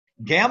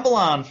Gamble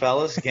on,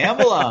 fellas.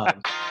 Gamble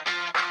on.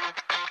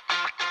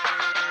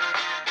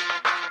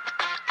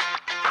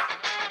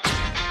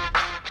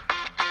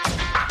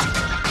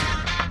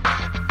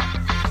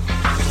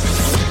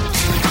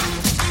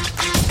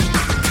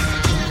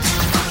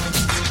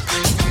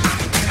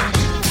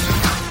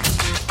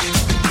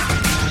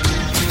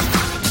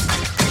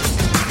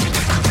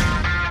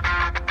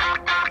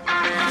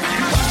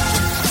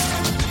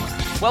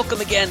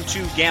 Welcome again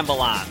to Gamble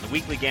On, the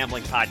weekly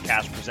gambling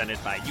podcast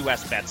presented by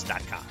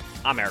USBets.com.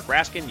 I'm Eric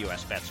Raskin,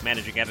 US Bets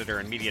Managing Editor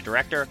and Media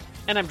Director,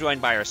 and I'm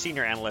joined by our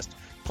Senior Analyst,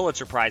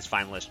 Pulitzer Prize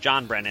finalist,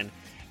 John Brennan.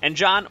 And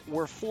John,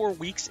 we're 4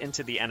 weeks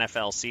into the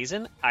NFL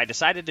season. I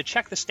decided to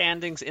check the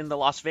standings in the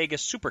Las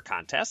Vegas Super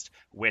Contest,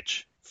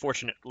 which,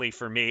 fortunately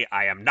for me,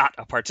 I am not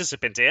a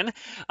participant in.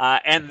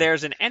 And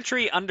there's an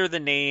entry under the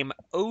name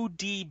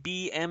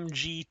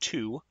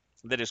ODBMG2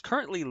 that is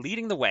currently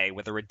leading the way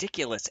with a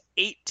ridiculous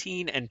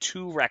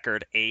 18-2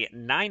 record, a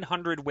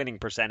 900 winning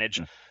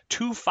percentage,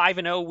 2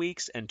 5-0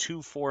 weeks, and 2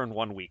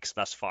 4-1 weeks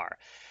thus far.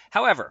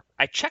 However,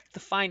 I checked the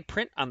fine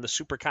print on the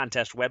Super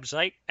Contest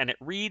website, and it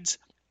reads,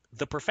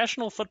 the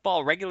professional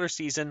football regular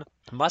season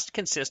must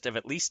consist of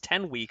at least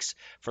 10 weeks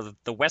for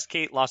the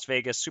Westgate Las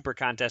Vegas Super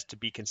Contest to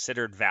be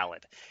considered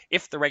valid.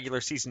 If the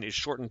regular season is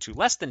shortened to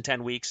less than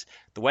 10 weeks,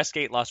 the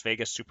Westgate Las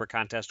Vegas Super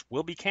Contest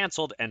will be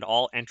canceled and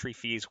all entry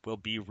fees will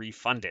be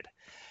refunded.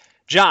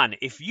 John,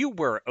 if you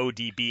were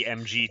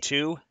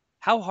ODBMG2,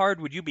 how hard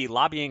would you be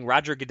lobbying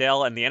Roger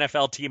Goodell and the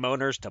NFL team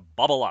owners to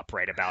bubble up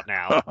right about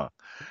now?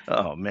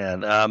 Oh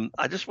man,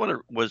 I just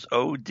wonder, was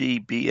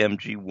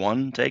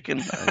ODBMG1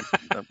 taken?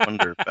 I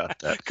wonder about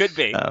that. Could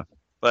be.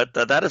 But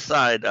that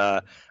aside,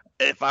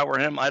 if I were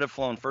him, I'd have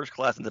flown first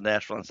class into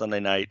Nashville on Sunday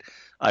night.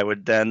 I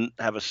would then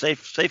have a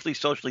safely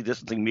socially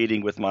distancing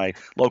meeting with my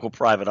local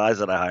private eyes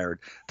that I hired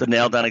to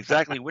nail down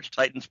exactly which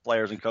Titans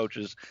players and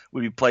coaches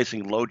would be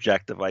placing low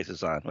jack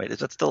devices on. Wait, is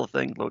that still a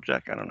thing? Low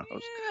jack? I don't know.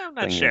 Yeah, I'm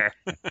not sure.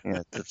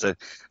 Yeah,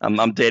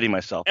 I'm dating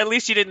myself. At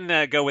least you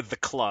didn't go with the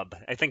club.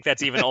 I think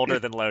that's even older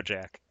than low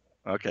jack.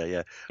 Okay,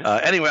 yeah.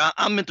 Anyway,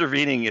 I'm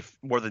intervening if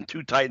more than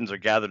 2 Titans are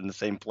gathered in the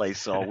same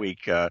place all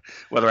week,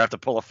 whether I have to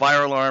pull a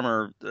fire alarm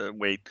or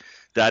wait.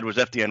 Dad was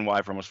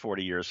FDNY for almost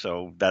 40 years,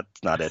 so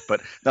that's not it. But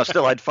no,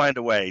 still, I'd find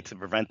a way to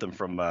prevent them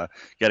from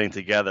getting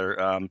together.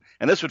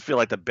 And this would feel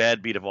like the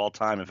bad beat of all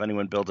time if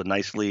anyone builds a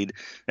nice lead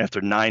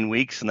after 9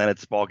 weeks and then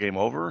it's ball game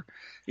over.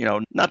 You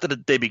know, not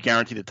that they'd be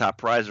guaranteed a top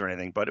prize or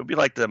anything, but it would be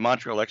like the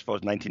Montreal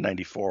Expos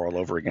 1994 all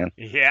over again.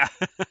 Yeah,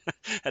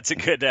 that's a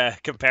good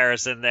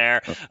comparison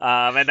there.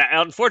 And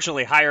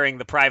unfortunately, hiring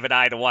the private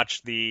eye to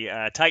watch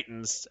the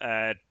Titans,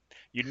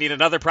 you'd need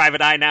another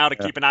private eye now to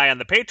keep an eye on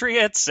the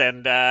Patriots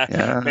and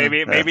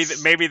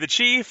maybe the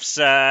Chiefs.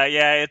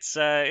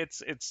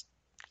 It's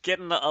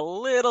getting a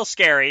little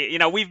scary. You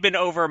know, we've been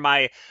over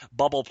my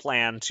bubble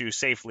plan to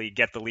safely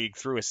get the league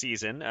through a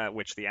season,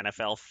 which the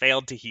NFL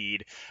failed to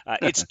heed.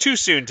 It's too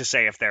soon to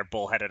say if their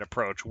bullheaded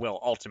approach will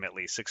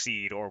ultimately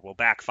succeed or will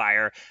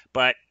backfire.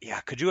 But yeah,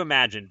 could you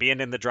imagine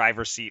being in the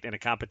driver's seat in a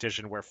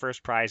competition where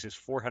first prize is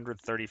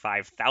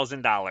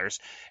 $435,000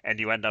 and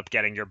you end up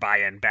getting your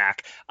buy-in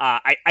back?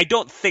 I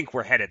don't think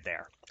we're headed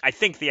there. I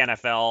think the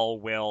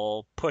NFL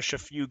will push a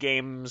few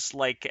games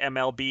like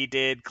MLB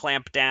did,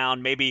 clamp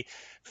down, maybe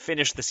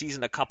finish the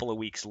season a couple of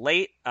weeks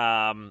late.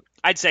 I'd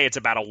say it's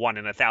about a 1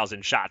 in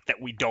 1,000 shot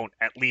that we don't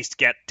at least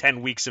get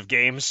 10 weeks of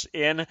games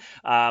in.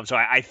 So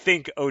I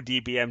think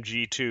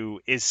ODBMG2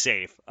 is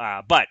safe.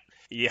 But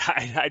yeah,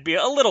 I'd be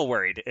a little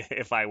worried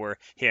if I were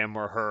him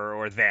or her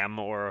or them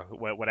or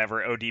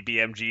whatever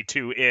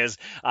ODBMG2 is.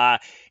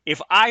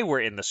 If I were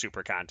in the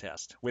Super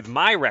Contest with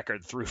my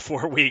record through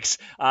 4 weeks,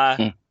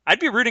 I'd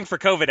be rooting for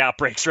COVID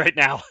outbreaks right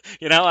now.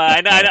 You know,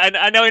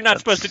 I know you're not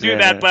supposed to do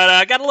that,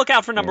 but got to look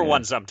out for number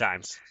one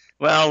sometimes.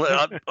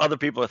 Well, other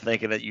people are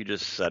thinking that you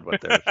just said what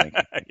they're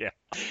thinking. Yeah,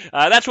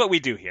 that's what we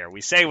do here.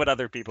 We say what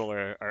other people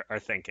are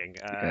thinking,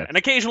 and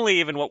occasionally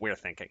even what we're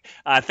thinking.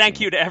 Thank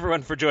you to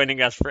everyone for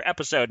joining us for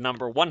episode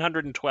number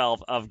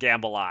 112 of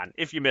Gamble On.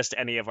 If you missed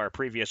any of our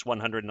previous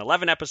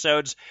 111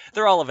 episodes,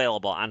 they're all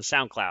available on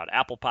SoundCloud,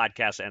 Apple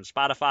Podcasts, and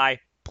Spotify.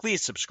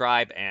 Please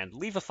subscribe and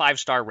leave a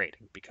 5-star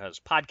rating because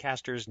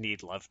podcasters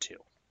need love too.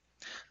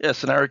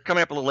 Yes, and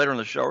coming up a little later in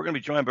the show, we're going to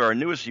be joined by our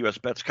newest U.S.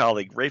 Bets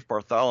colleague, Rafe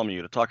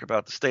Bartholomew, to talk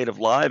about the state of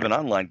live and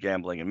online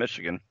gambling in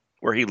Michigan,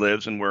 where he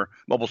lives and where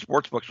mobile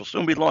sportsbooks will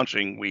soon be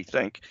launching, we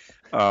think.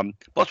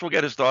 Plus, we'll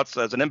get his thoughts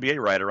as an NBA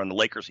writer on the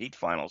Lakers Heat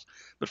finals.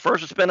 But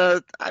first, it's been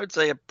I would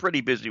say, a pretty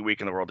busy week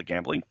in the world of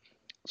gambling.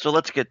 So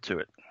let's get to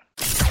it.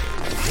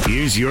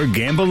 Here's your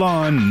Gamble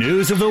On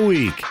News of the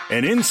Week,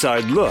 an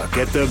inside look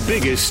at the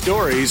biggest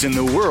stories in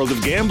the world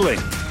of gambling.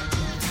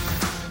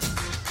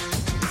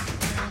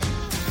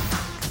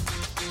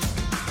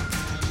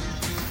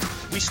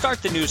 We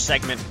start the news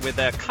segment with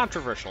a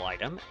controversial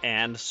item,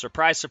 and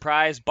surprise,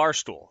 surprise,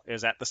 Barstool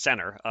is at the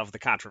center of the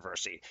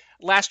controversy.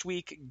 Last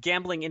week,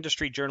 gambling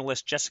industry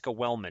journalist Jessica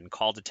Wellman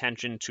called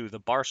attention to the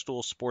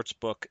Barstool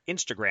Sportsbook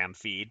Instagram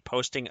feed,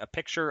 posting a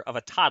picture of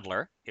a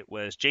toddler. It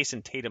was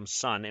Jason Tatum's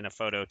son in a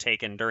photo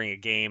taken during a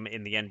game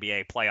in the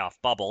NBA playoff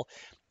bubble.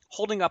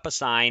 holding up a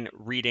sign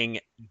reading,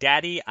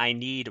 "Daddy, I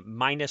need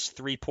minus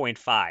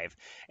 3.5,"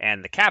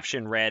 and the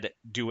caption read,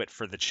 "Do it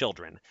for the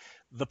children."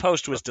 The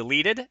post was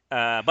deleted,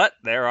 but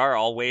there are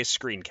always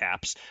screen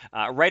caps.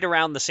 Right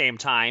around the same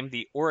time,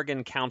 the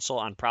Oregon Council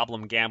on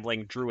Problem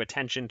Gambling drew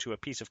attention to a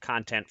piece of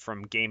content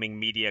from gaming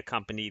media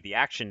company The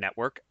Action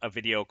Network, a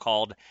video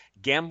called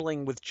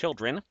 "Gambling with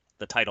Children."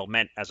 The title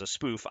meant as a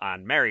spoof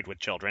on Married with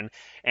Children,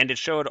 and it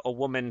showed a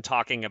woman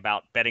talking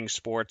about betting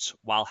sports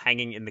while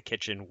hanging in the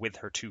kitchen with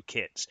her 2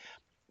 kids.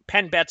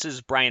 Penn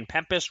Bets' Brian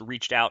Pempis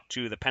reached out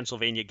to the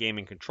Pennsylvania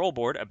Gaming Control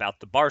Board about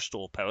the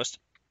Barstool post,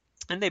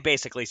 and they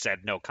basically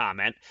said no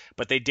comment,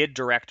 but they did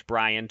direct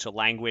Brian to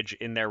language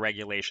in their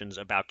regulations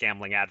about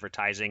gambling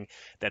advertising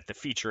that the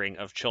featuring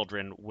of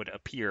children would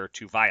appear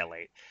to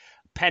violate.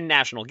 Penn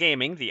National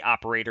Gaming, the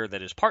operator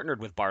that is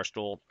partnered with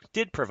Barstool,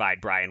 did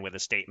provide Brian with a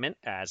statement,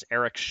 as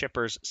Eric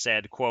Shippers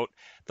said, quote,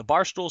 "The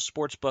Barstool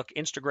Sportsbook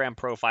Instagram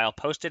profile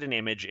posted an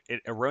image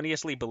it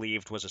erroneously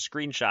believed was a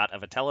screenshot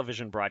of a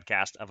television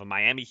broadcast of a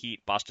Miami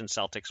Heat-Boston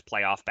Celtics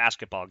playoff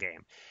basketball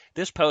game.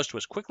 This post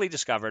was quickly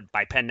discovered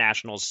by Penn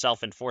National's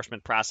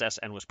self-enforcement process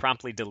and was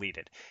promptly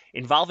deleted.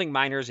 Involving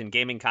minors in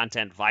gaming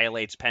content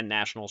violates Penn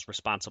National's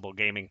responsible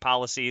gaming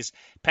policies.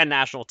 Penn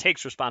National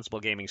takes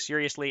responsible gaming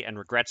seriously and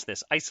regrets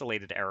this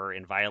isolated error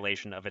in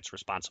violation of its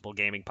responsible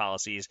gaming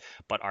policies,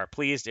 but are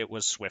pleased it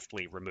was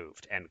swiftly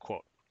removed." End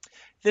quote.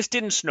 This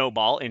didn't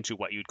snowball into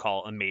what you'd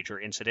call a major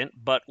incident,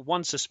 but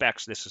one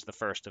suspects this is the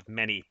first of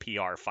many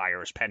PR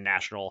fires Penn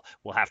National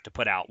will have to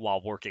put out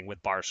while working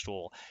with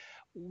Barstool.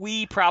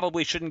 We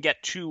probably shouldn't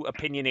get too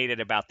opinionated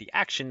about the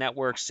Action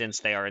Network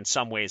since they are in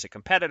some ways a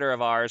competitor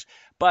of ours,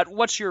 but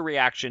what's your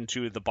reaction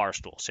to the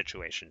Barstool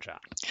situation, John?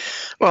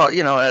 Well,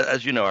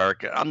 as you know,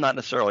 Eric, I'm not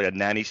necessarily a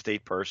nanny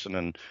state person,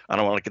 and I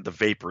don't want to get the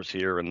vapors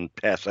here and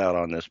pass out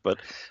on this.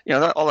 But,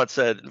 all that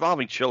said,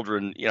 involving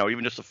children,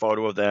 even just a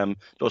photo of them,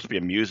 supposed to be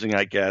amusing,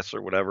 I guess,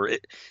 or whatever,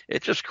 it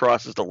just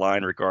crosses the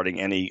line regarding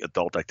any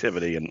adult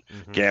activity, and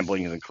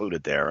gambling is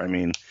included there. I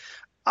mean,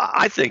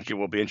 I think it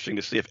will be interesting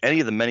to see if any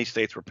of the many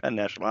states where Penn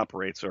National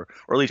operates, or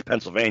at least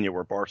Pennsylvania,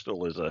 where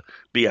Barstool is a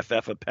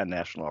BFF of Penn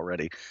National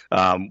already,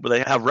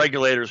 they have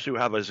regulators who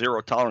have a zero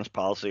tolerance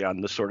policy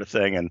on this sort of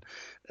thing,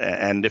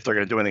 and if they're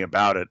going to do anything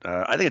about it.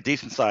 I think a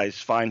decent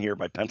sized fine here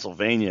by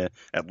Pennsylvania,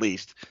 at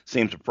least,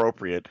 seems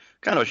appropriate.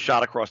 Kind of a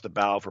shot across the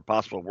bow for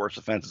possible worse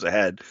offenses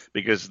ahead,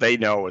 because they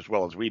know as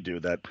well as we do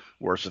that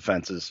worse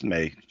offenses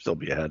may still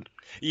be ahead.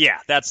 Yeah,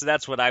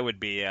 that's what I would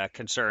be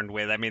concerned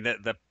with. I mean,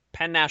 the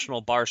Penn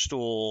National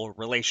Barstool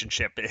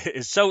relationship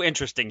is so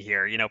interesting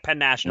here. Penn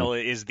National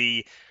is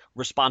the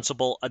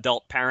responsible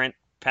adult parent.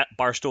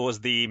 Barstool is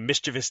the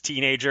mischievous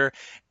teenager,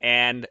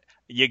 and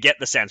you get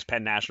the sense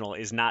Penn National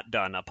is not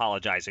done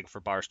apologizing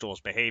for Barstool's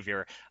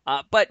behavior.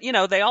 But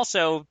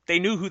they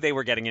knew who they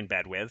were getting in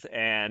bed with,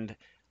 and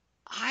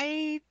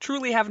I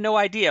truly have no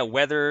idea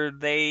whether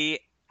they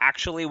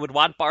actually would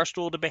want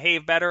Barstool to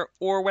behave better,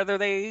 or whether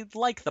they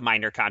like the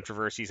minor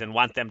controversies and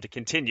want them to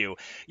continue.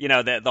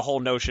 The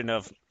whole notion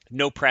of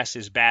no press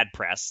is bad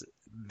press.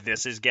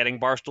 This is getting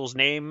Barstool's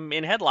name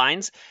in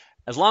headlines.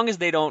 As long as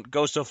they don't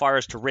go so far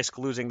as to risk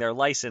losing their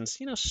license,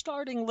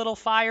 starting little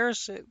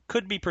fires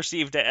could be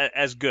perceived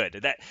as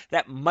good.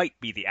 That might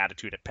be the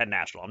attitude at Penn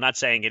National. I'm not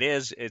saying it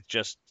is.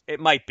 It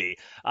might be.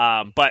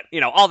 But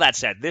all that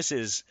said, this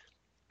is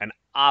an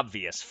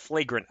obvious,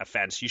 flagrant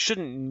offense. You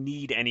shouldn't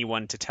need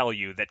anyone to tell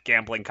you that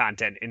gambling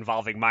content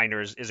involving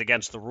minors is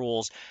against the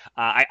rules.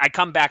 I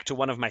come back to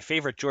one of my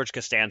favorite George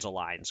Costanza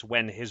lines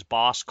when his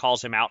boss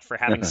calls him out for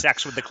having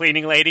sex with the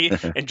cleaning lady,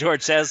 and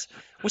George says,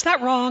 "Was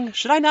that wrong?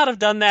 Should I not have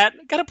done that?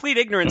 Gotta plead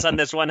ignorance on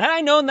this one. Had I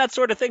known that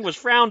sort of thing was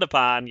frowned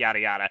upon," yada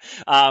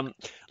yada.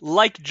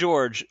 Like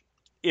George,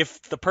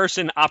 if the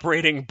person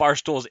operating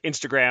Barstool's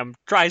Instagram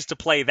tries to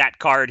play that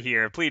card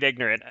here, plead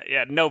ignorant,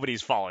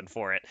 nobody's fallen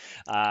for it.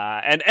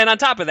 And on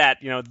top of that,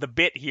 the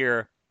bit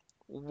here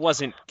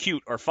wasn't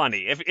cute or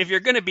funny. If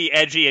you're going to be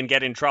edgy and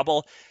get in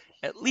trouble,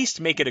 at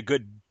least make it a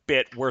good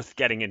bit worth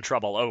getting in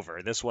trouble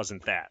over. This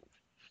wasn't that.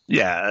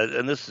 Yeah,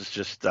 and this is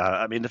just,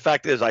 the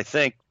fact is, I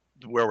think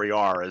where we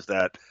are is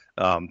that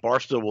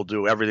Barstool will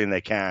do everything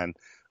they can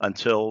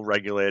until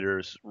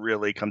regulators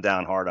really come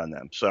down hard on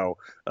them. So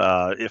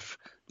if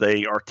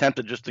they are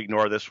tempted just to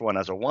ignore this one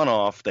as a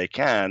one-off, they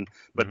can,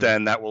 but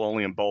then that will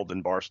only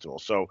embolden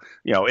Barstool. So,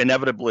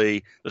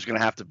 inevitably, there's going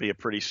to have to be a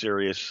pretty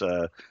serious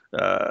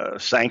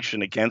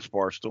sanction against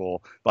Barstool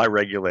by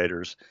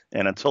regulators.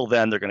 And until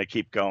then, they're going to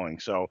keep going.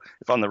 So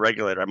if I'm the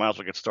regulator, I might as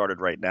well get started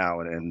right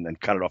now and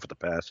cut it off at the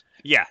pass.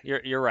 Yeah,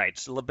 you're right.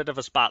 It's a little bit of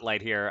a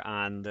spotlight here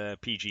on the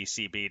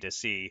PGCB to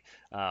see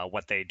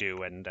what they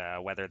do and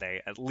whether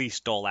they at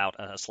least dole out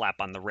a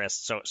slap on the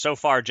wrist. So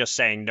far, just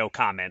saying no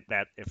comment.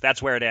 That if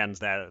that's where it ends,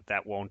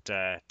 that won't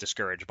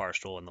discourage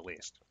Barstool in the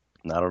least.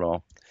 Not at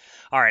all.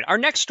 All right, our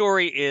next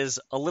story is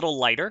a little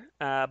lighter,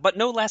 but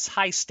no less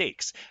high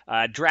stakes.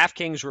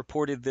 DraftKings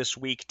reported this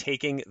week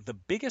taking the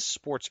biggest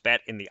sports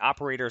bet in the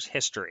operator's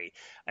history,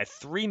 a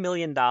 $3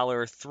 million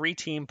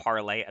three-team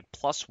parlay at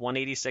plus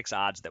 186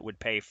 odds that would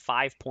pay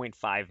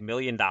 $5.5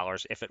 million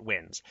if it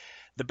wins.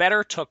 The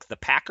bettor took the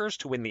Packers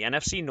to win the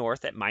NFC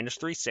North at minus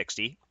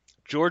 360,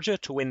 Georgia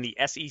to win the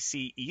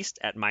SEC East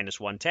at minus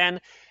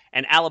 110,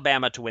 and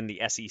Alabama to win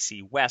the SEC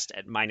West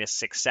at minus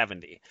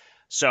 670.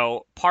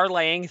 So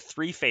parlaying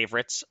three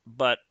favorites,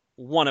 but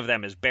one of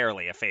them is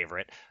barely a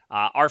favorite.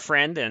 Our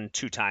friend and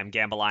two-time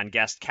Gamble On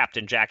guest,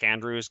 Captain Jack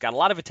Andrews, got a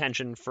lot of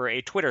attention for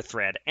a Twitter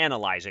thread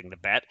analyzing the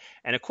bet,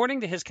 and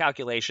according to his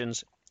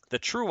calculations, the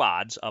true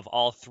odds of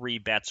all three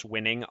bets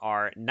winning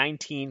are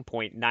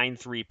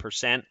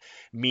 19.93%,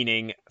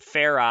 meaning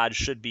fair odds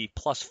should be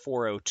plus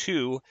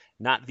 402,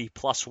 not the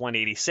plus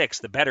 186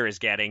 the bettor is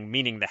getting,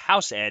 meaning the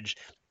house edge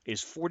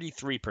is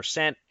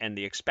 43%, and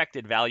the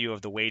expected value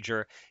of the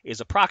wager is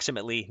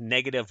approximately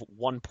negative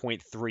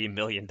 $1.3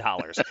 million.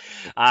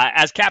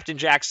 As Captain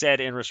Jack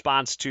said in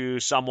response to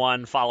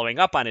someone following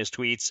up on his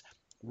tweets,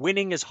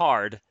 winning is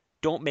hard.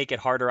 Don't make it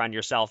harder on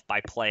yourself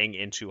by playing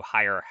into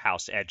higher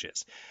house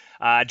edges.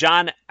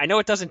 John, I know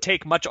it doesn't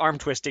take much arm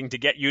twisting to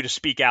get you to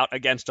speak out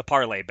against a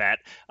parlay bet,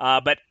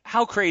 but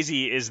how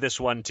crazy is this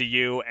one to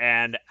you,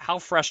 and how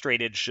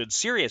frustrated should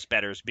serious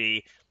bettors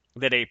be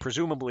that a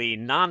presumably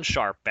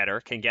non-sharp bettor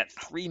can get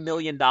 $3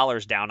 million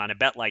down on a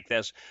bet like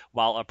this,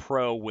 while a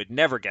pro would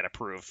never get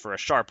approved for a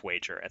sharp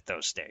wager at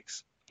those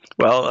stakes?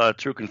 Well,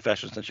 true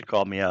confession, since you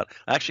called me out,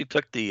 I actually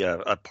took the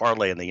a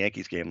parlay in the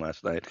Yankees game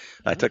last night.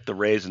 I took the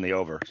Rays in the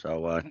over,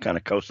 so kind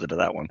of coasted to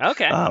that one.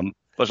 Okay.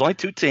 There's only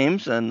two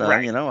teams, and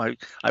Right.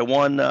 I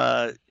won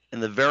in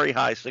the very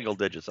high single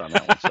digits on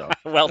that one. So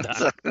Well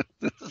done.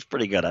 it's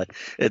pretty good. I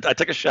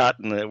took a shot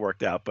and it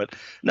worked out. But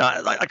no,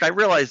 I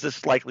realize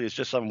this likely is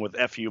just someone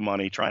with FU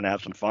money trying to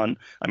have some fun.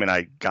 I mean,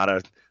 I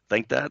gotta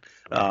think that.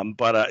 I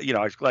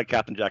was glad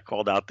Captain Jack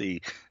called out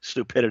the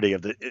stupidity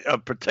of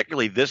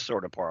particularly this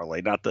sort of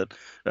parlay. Not that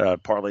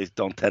parlays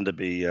don't tend to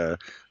be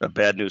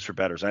bad news for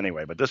bettors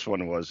anyway, but this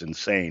one was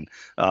insane.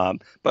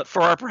 But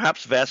for our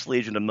perhaps vast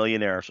legion of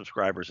millionaire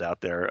subscribers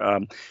out there,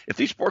 if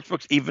these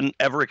sportsbooks even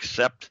ever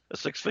accept a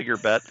six-figure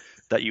bet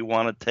that you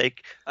want to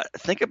take,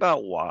 think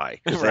about why.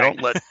 Because they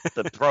don't let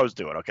the pros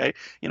do it, okay?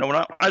 When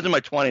I was in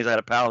my 20s, I had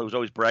a pal who was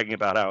always bragging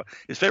about how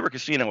his favorite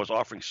casino was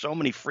offering so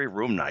many free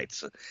room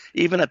nights.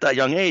 Even at that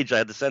young age, I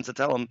had the sense to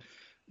tell him,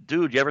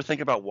 dude, you ever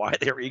think about why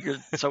they were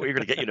so eager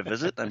to get you to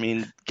visit? I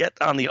mean, get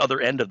on the other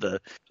end of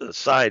the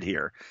side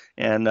here.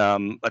 And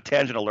a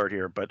tangent alert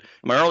here, but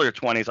in my earlier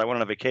 20s, I went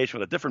on a vacation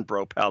with a different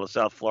bro pal to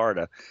South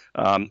Florida,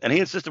 and he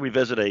insisted we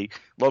visit a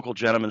local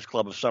gentleman's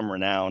club of some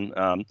renown.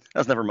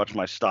 That's never much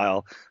my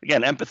style.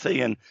 Again, empathy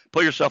and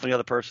put yourself in the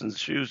other person's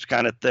shoes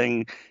kind of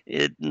thing,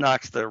 it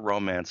knocks the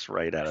romance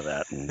right out of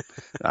that. And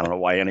I don't know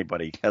why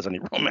anybody has any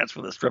romance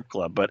with a strip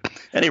club, but at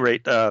any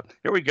rate,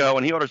 here we go.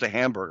 And he orders a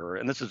hamburger,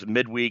 and this is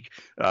midweek,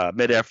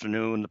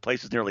 mid-afternoon. The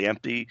place is nearly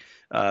empty.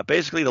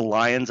 Basically, the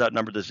lions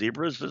outnumber the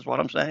zebras is what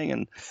I'm saying,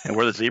 and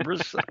we're the zebras.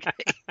 Okay.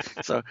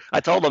 So I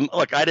told him,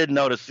 look, I didn't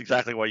notice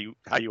exactly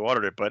how you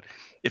ordered it, but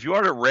if you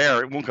order it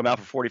rare, it won't come out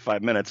for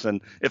 45 minutes,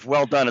 and if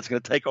well done, it's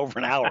going to take over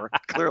an hour,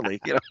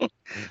 clearly.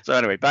 So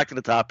anyway, back to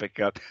the topic.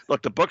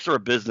 Look, the books are a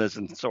business,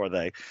 and so are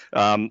they.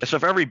 So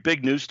for every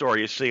big news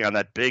story you see on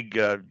that big,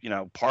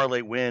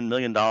 parlay win, $1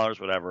 million,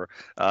 whatever,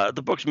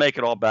 the books make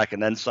it all back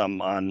and then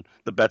some on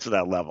the bets of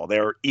that level.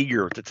 They're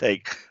eager to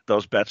take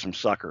those bets from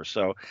suckers.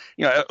 So,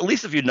 at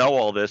least if you know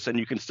all this and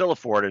you can still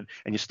afford it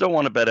and you still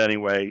want to bet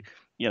anyway,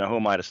 who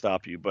am I to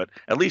stop you? But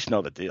at least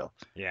know the deal.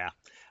 Yeah.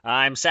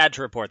 I'm sad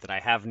to report that I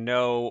have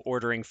no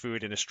ordering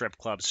food in a strip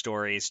club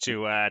stories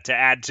to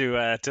add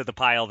to the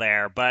pile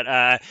there.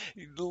 But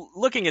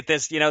looking at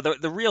this,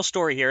 the real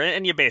story here,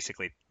 and you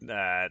basically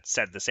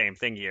said the same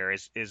thing here,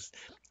 is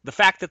the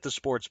fact that the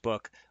sports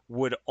book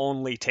would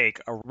only take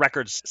a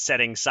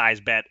record-setting size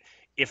bet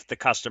if the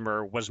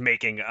customer was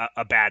making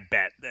a bad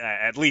bet,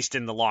 at least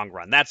in the long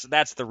run.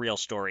 That's the real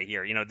story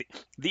here.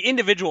 The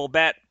individual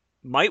bet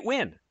might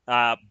win,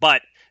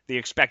 but the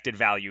expected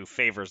value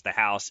favors the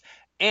house.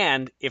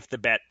 And if the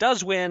bet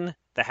does win,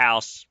 the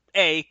house,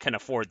 A, can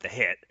afford the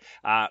hit,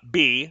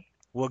 B,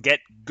 will get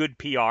good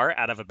PR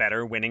out of a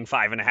bettor winning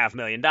 $5.5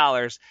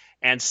 million,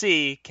 and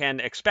C,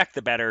 can expect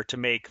the bettor to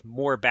make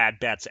more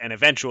bad bets and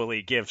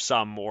eventually give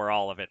some or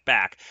all of it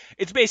back.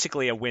 It's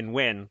basically a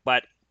win-win,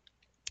 but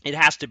it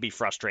has to be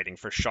frustrating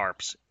for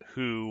sharps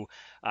who,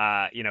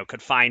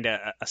 could find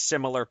a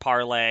similar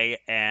parlay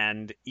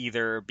and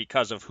either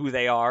because of who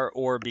they are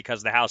or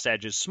because the house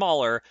edge is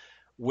smaller,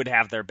 would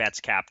have their bets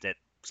capped at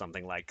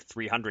something like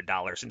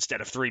 $300 instead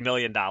of $3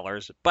 million.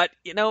 But,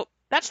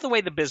 that's the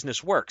way the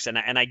business works. And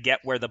I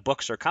get where the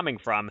books are coming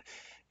from.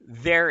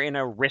 They're in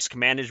a risk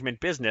management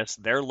business.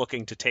 They're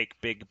looking to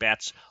take big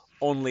bets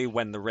only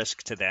when the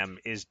risk to them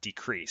is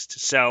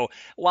decreased. So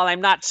while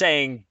I'm not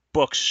saying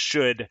books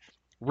should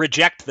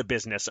reject the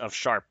business of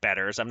sharp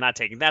bettors, I'm not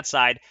taking that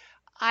side.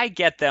 I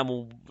get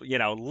them,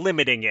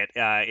 limiting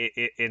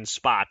it in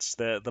spots.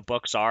 The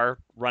books are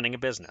running a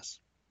business.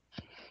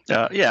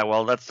 Yeah,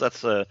 well, that's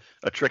a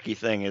tricky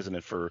thing, isn't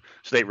it, for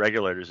state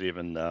regulators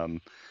even?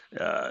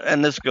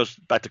 And this goes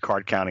back to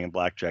card counting and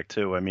blackjack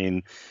too. I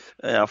mean,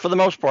 for the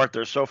most part,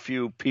 there's so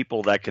few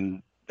people that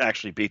can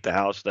actually beat the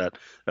house that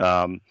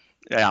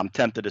yeah, I'm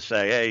tempted to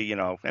say,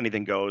 hey,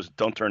 anything goes.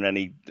 Don't turn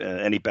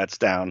any bets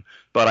down.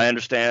 But I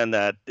understand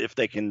that if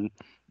they can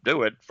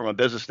do it from a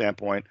business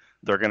standpoint,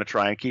 they're going to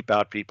try and keep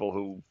out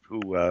people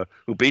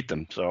who beat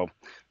them. So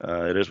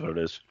it is what it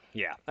is.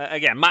 Yeah.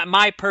 Again,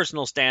 my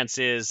personal stance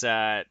is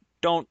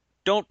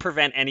don't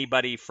prevent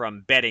anybody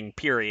from betting,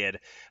 period.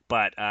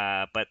 But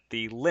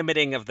the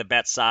limiting of the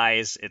bet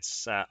size,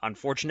 it's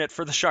unfortunate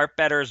for the sharp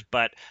bettors,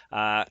 but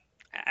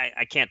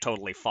I can't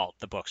totally fault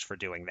the books for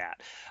doing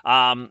that.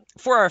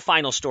 For our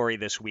final story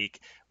this week,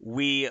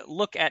 we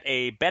look at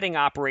a betting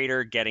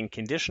operator getting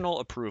conditional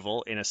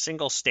approval in a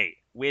single state,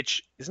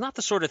 which is not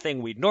the sort of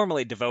thing we'd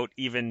normally devote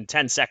even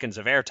 10 seconds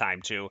of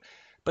airtime to,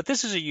 but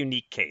this is a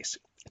unique case.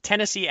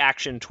 Tennessee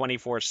Action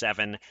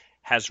 24/7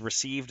 has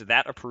received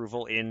that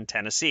approval in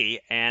Tennessee,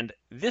 and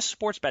this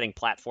sports betting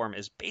platform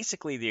is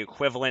basically the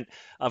equivalent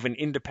of an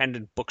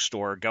independent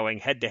bookstore going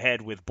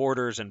head-to-head with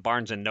Borders and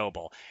Barnes &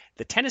 Noble.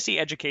 The Tennessee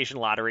Education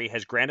Lottery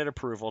has granted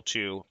approval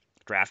to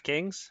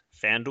DraftKings,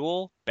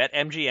 FanDuel,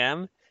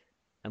 BetMGM,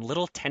 and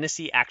Little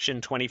Tennessee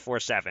Action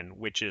 24/7,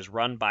 which is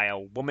run by a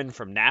woman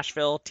from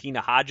Nashville,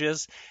 Tina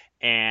Hodges,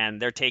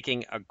 and they're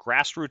taking a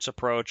grassroots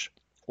approach,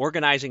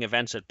 organizing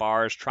events at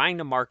bars, trying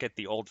to market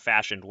the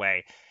old-fashioned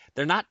way.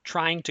 They're not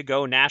trying to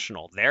go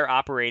national. They're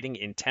operating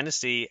in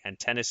Tennessee and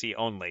Tennessee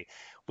only.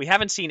 We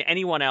haven't seen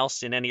anyone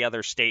else in any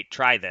other state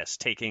try this,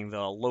 taking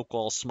the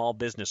local small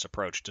business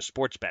approach to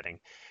sports betting.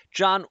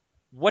 John,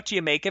 what do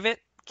you make of it?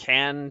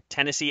 Can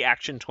Tennessee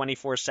Action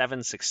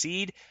 24/7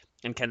 succeed?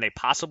 And can they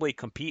possibly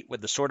compete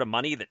with the sort of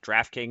money that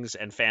DraftKings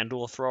and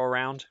FanDuel throw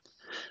around?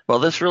 Well,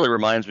 this really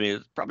reminds me,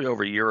 probably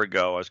over a year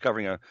ago, I was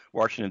covering a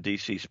Washington,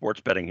 D.C.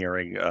 sports betting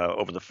hearing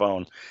over the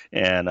phone,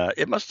 and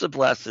it must have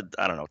lasted,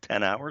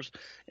 10 hours,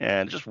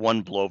 and just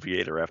one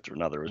bloviator after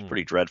another. It was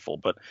pretty dreadful.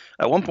 But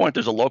at one point,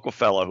 there's a local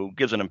fellow who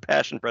gives an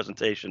impassioned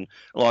presentation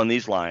along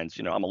these lines.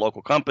 I'm a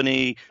local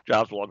company,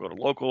 jobs will all go to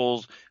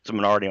locals, it's a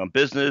minority-owned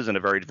business in a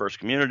very diverse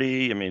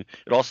community. I mean,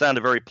 it all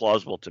sounded very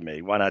plausible to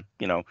me. Why not,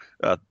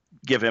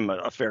 give him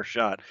a fair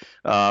shot.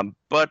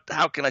 But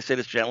how can I say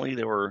this gently?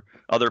 There were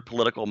other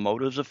political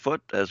motives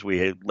afoot, as we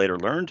had later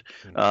learned.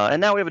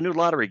 And now we have a new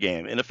lottery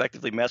game,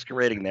 ineffectively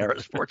masquerading there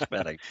as sports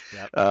betting.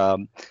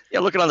 Yep.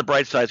 Looking on the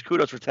bright side,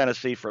 kudos for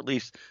Tennessee for at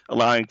least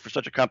allowing for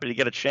such a company to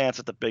get a chance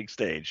at the big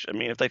stage. I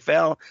mean, if they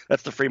fail,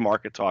 that's the free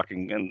market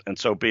talking, and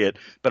so be it.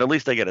 But at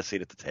least they get a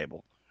seat at the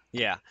table.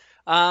 Yeah.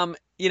 And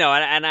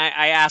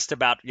I asked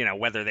about,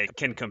 whether they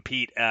can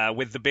compete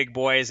with the big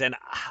boys, and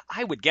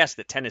I would guess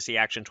that Tennessee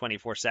Action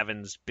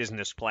 24/7's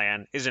business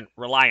plan isn't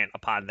reliant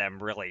upon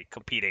them really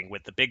competing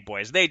with the big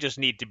boys. They just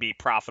need to be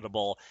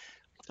profitable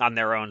on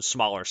their own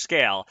smaller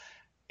scale.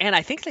 And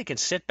I think they can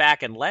sit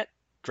back and let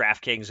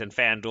DraftKings and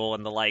FanDuel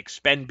and the like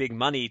spend big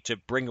money to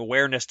bring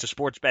awareness to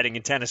sports betting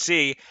in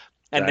Tennessee,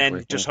 and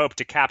then just hope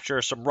to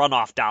capture some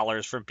runoff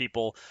dollars from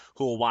people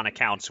who will want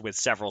accounts with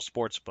several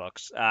sports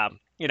books.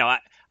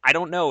 I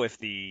don't know if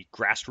the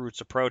grassroots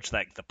approach,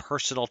 like the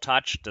personal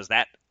touch, does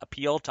that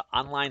appeal to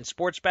online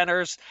sports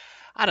bettors?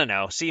 I don't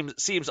know.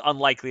 Seems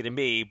unlikely to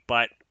me.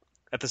 But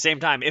at the same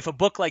time, if a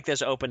book like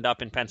this opened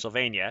up in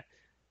Pennsylvania,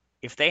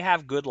 if they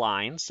have good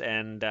lines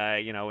and,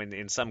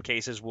 in some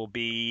cases will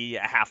be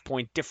a half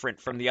point different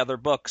from the other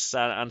books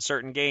on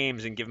certain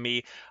games and give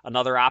me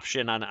another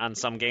option on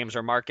some games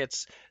or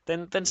markets,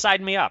 then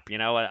sign me up.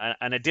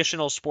 An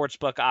additional sports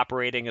book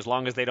operating, as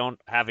long as they don't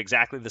have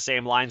exactly the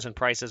same lines and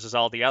prices as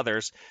all the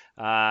others,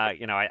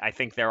 I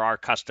think there are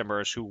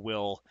customers who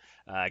will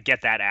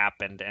get that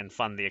app and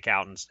fund the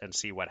account and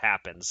see what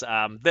happens.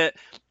 The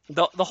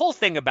whole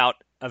thing about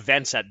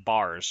events at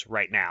bars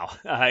right now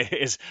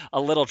is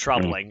a little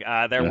troubling.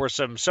 There were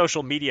some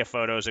social media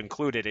photos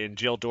included in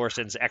Jill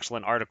Dorson's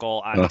excellent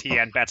article on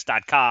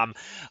tnbets.com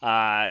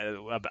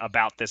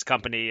about this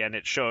company, and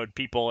it showed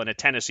people in a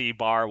Tennessee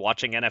bar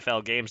watching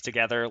NFL games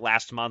together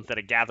last month at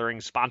a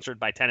gathering sponsored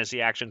by Tennessee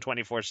Action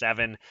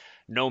 24/7,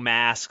 no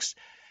masks.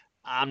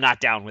 I'm not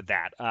down with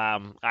that.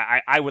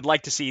 I would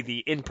like to see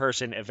the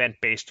in-person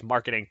event-based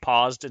marketing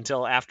paused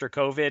until after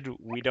COVID.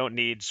 We don't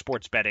need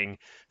sports betting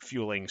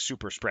fueling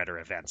super spreader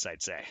events,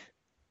 I'd say.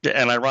 Yeah,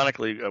 and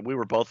ironically, we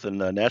were both in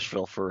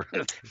Nashville for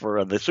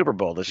the Super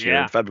Bowl this year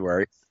in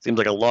February. Seems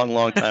like a long,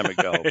 long time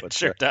ago. But it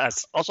sure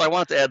does. Also, I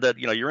wanted to add that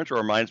your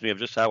intro reminds me of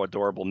just how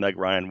adorable Meg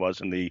Ryan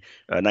was in the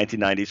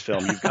 1990s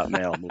film You've Got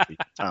Mail movie,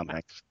 Tom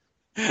Hanks.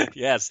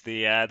 Yes,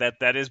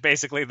 that is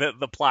basically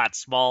the plot.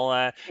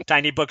 Small,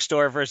 tiny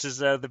bookstore versus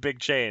the big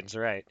chains,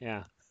 right?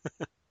 Yeah.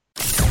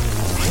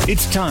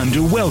 It's time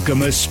to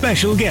welcome a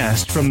special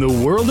guest from the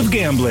world of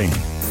gambling.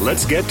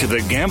 Let's get to the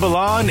Gamble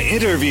On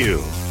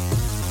interview.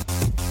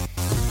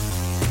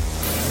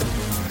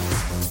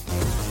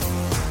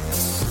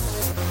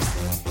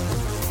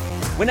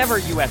 Whenever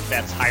US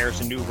Bets hires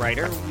a new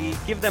writer, we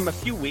give them a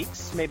few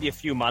weeks, maybe a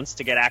few months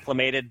to get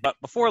acclimated, but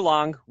before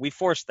long, we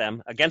force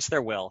them, against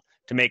their will,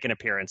 to make an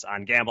appearance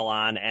on Gamble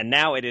On, and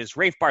now it is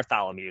Rafe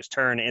Bartholomew's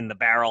turn in the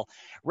barrel.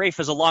 Rafe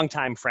is a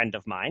longtime friend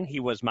of mine.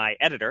 He was my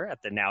editor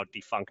at the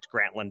now-defunct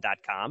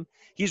Grantland.com.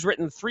 He's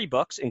written 3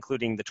 books,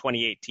 including the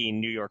 2018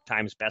 New York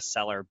Times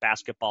bestseller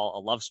Basketball, A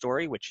Love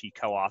Story, which he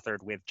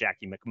co-authored with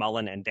Jackie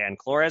McMullen and Dan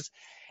Klores.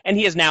 And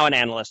he is now an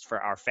analyst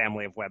for our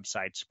family of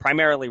websites,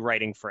 primarily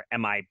writing for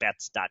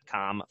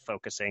mibets.com,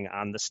 focusing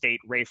on the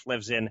state Rafe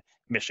lives in,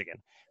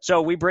 Michigan. So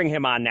we bring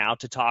him on now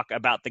to talk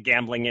about the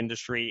gambling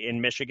industry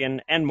in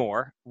Michigan and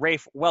more.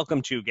 Rafe,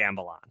 welcome to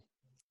Gamble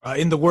On.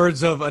 In the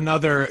words of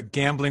another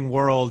gambling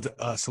world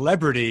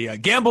celebrity,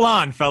 gamble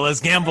on,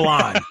 fellas, gamble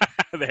on.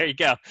 There you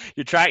go.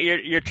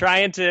 You're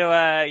trying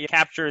to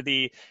capture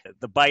the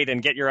bite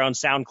and get your own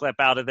sound clip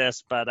out of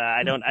this, but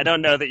I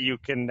don't know that you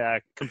can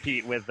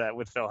compete with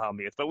Phil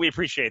Hellmuth. But we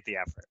appreciate the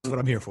effort. That's what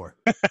I'm here for.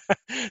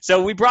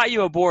 So we brought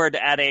you aboard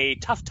at a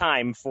tough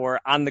time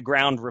for on the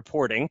ground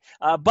reporting,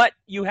 but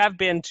you have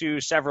been to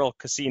several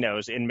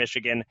casinos in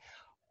Michigan.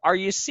 Are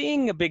you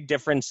seeing a big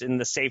difference in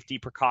the safety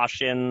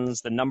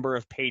precautions, the number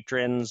of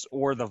patrons,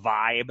 or the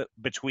vibe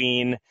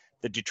between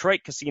the Detroit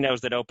casinos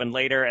that opened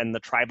later and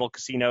the tribal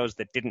casinos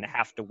that didn't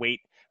have to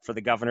wait for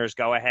the governor's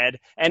go-ahead?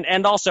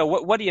 And also,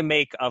 what do you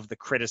make of the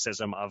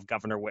criticism of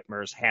Governor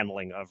Whitmer's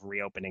handling of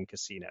reopening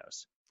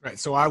casinos? Right.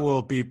 So I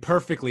will be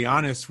perfectly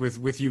honest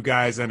with you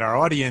guys and our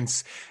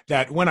audience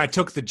that when I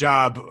took the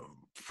job,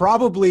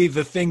 probably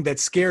the thing that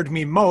scared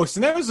me most,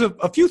 and there was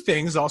a few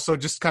things also,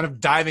 just kind of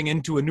diving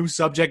into a new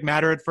subject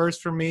matter at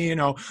first for me,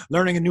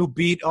 learning a new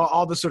beat,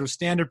 all the sort of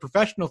standard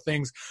professional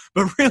things.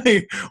 But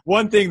really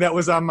one thing that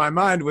was on my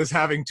mind was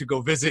having to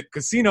go visit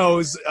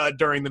casinos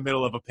during the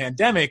middle of a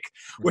pandemic,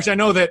 which I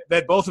know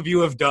that both of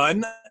you have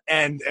done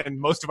and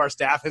most of our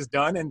staff has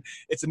done. And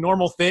it's a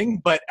normal thing,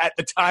 but at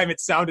the time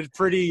it sounded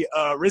pretty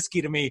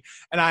risky to me.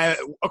 And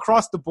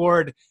across the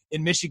board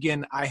in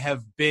Michigan, I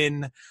have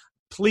been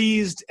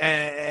pleased,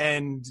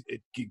 and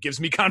it gives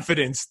me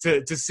confidence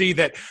to see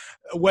that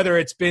whether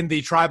it's been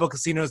the tribal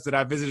casinos that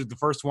I visited, the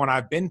first one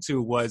I've been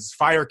to was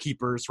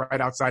Firekeepers right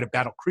outside of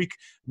Battle Creek,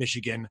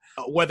 Michigan,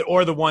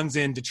 or the ones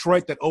in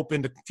Detroit that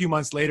opened a few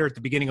months later at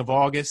the beginning of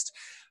August.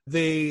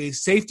 The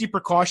safety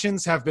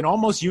precautions have been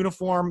almost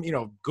uniform,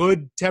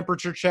 good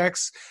temperature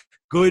checks,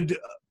 good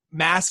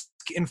mask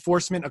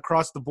enforcement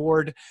across the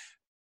board.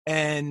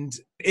 And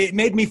it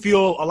made me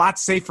feel a lot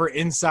safer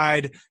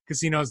inside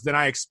casinos than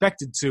I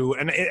expected to.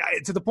 And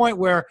to the point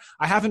where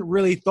I haven't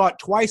really thought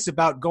twice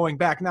about going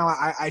back. Now,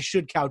 I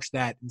should couch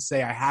that and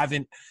say I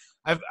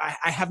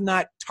have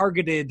not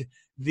targeted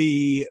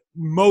the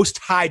most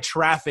high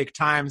traffic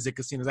times at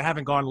casinos. I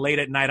haven't gone late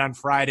at night on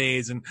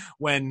Fridays and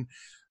when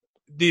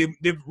the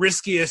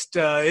riskiest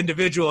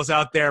individuals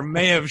out there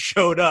may have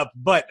showed up.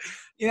 But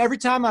every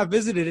time I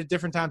visited at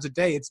different times of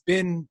day,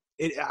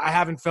 I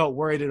haven't felt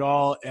worried at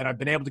all, and I've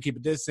been able to keep a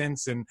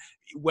distance. And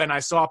when I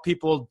saw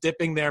people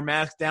dipping their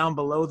mask down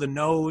below the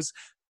nose,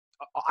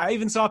 I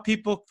even saw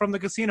people from the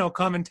casino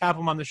come and tap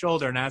them on the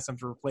shoulder and ask them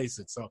to replace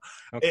it. So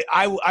okay.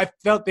 I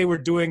felt they were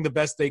doing the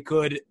best they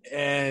could,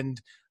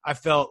 and I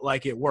felt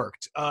like it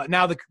worked.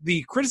 Now,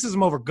 the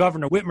criticism over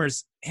Governor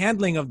Whitmer's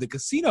handling of the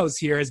casinos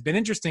here has been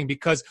interesting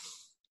because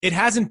it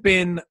hasn't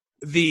been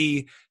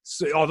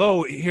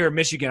although here in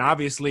Michigan,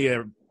 obviously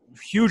a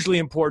hugely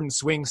important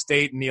swing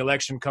state in the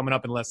election coming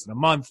up in less than a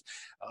month,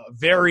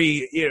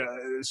 very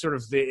sort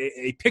of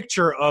a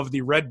picture of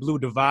the red-blue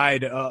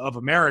divide of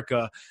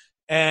America,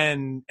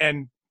 and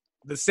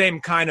the same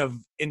kind of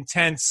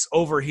intense,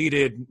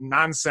 overheated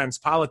nonsense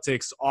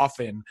politics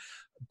often.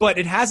 But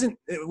it hasn't,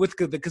 with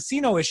the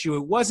casino issue,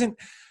 it wasn't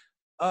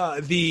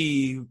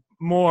the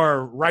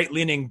more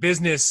right-leaning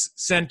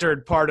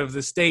business-centered part of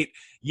the state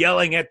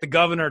yelling at the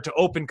governor to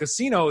open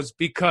casinos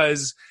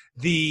because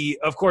the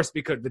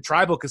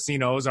tribal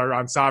casinos are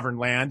on sovereign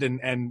land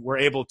and were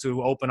able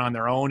to open on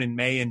their own in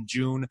May and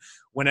June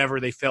whenever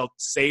they felt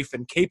safe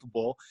and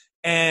capable.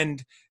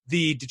 And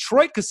the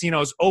Detroit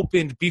casinos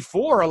opened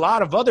before a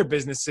lot of other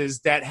businesses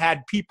that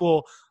had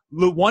people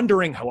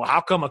wondering, well,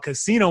 how come a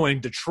casino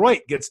in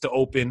Detroit gets to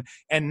open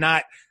and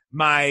not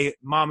my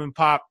mom and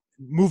pop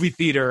movie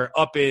theater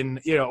up in,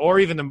 or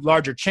even the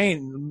larger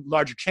chain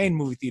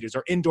movie theaters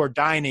or indoor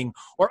dining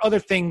or other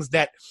things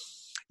that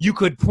you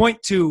could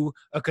point to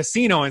a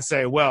casino and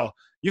say, well,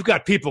 you've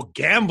got people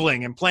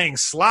gambling and playing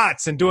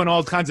slots and doing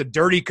all kinds of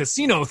dirty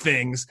casino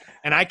things,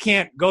 and I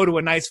can't go to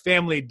a nice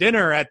family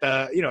dinner at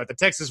the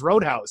Texas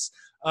Roadhouse.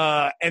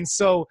 And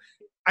so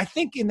I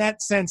think in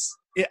that sense,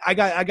 I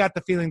got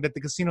the feeling that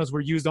the casinos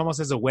were used almost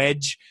as a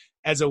wedge,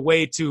 as a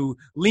way to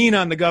lean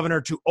on the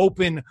governor to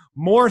open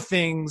more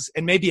things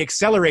and maybe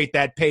accelerate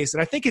that pace.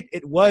 And I think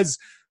it was,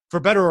 for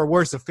better or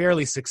worse, a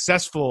fairly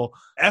successful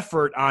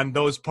effort on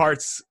those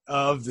parts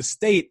of the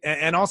state.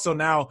 And also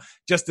now,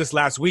 just this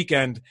last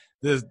weekend,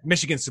 the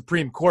Michigan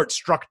Supreme Court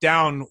struck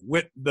down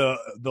with the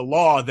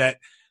law that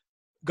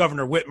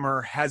Governor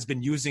Whitmer has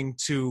been using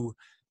to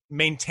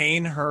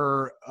maintain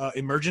her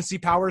emergency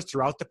powers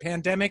throughout the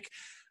pandemic,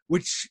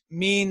 which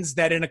means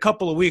that in a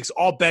couple of weeks,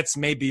 all bets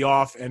may be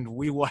off and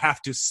we will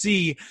have to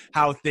see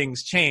how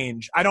things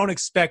change. I don't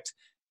expect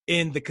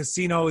in the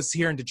casinos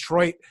here in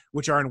Detroit,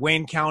 which are in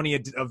Wayne County,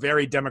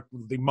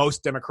 the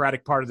most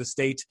democratic part of the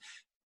state,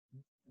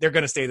 they're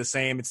going to stay the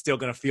same. It's still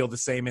going to feel the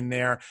same in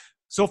there.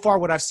 So far,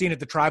 what I've seen at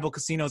the tribal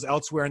casinos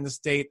elsewhere in the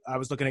state, I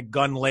was looking at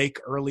Gun Lake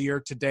earlier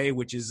today,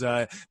 which is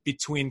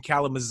between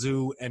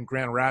Kalamazoo and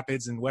Grand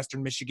Rapids in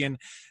western Michigan.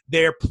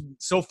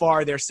 So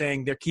far, they're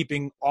saying they're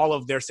keeping all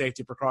of their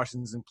safety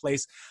precautions in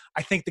place.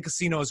 I think the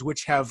casinos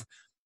which have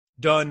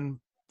done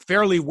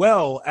fairly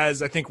well,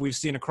 as I think we've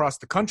seen across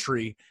the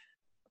country,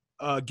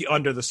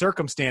 under the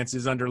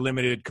circumstances, under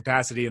limited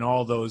capacity and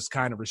all those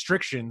kind of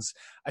restrictions,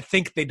 I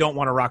think they don't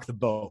want to rock the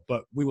boat,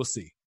 but we will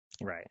see.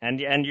 Right.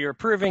 And you're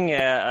proving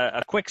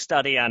a quick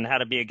study on how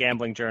to be a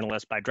gambling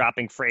journalist by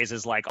dropping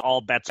phrases like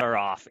all bets are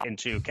off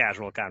into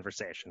casual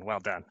conversation. Well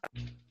done.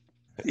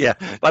 Yeah.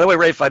 By the way,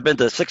 Rafe, I've been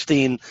to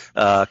 16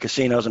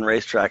 casinos and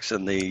racetracks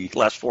in the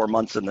last 4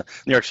 months in the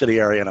New York City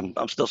area, and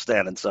I'm still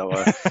standing, so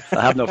I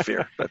have no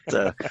fear.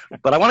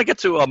 But I want to get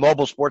to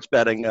mobile sports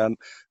betting.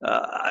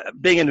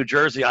 Being in New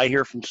Jersey, I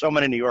hear from so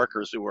many New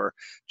Yorkers who are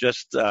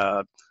just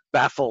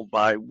baffled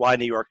by why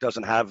New York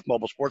doesn't have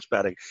mobile sports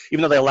betting,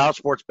 even though they allow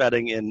sports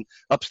betting in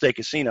upstate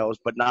casinos,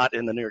 but not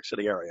in the New York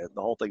City area.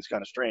 The whole thing's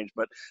kind of strange.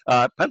 But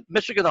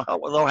Michigan,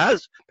 though,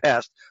 has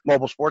passed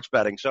mobile sports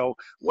betting. So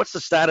what's the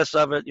status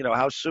of it?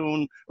 How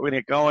soon are we going to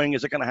get going?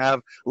 Is it going to have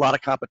a lot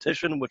of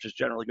competition, which is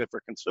generally good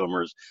for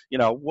consumers?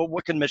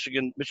 What can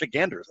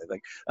Michiganders, I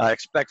think,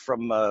 expect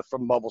from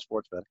mobile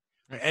sports betting?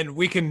 And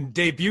we can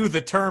debut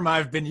the term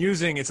I've been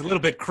using. It's a little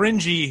bit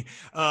cringy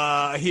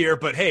here,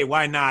 but hey,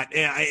 why not?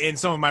 In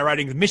some of my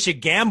writings,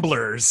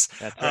 Michigamblers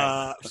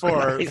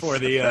for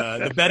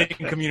the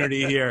betting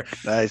community here.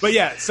 Nice. But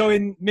yeah, so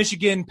in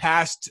Michigan,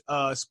 passed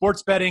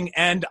sports betting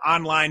and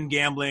online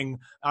gambling,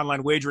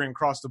 online wagering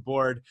across the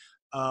board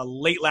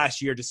late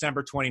last year,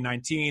 December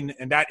 2019,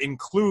 and that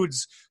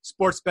includes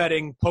sports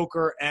betting,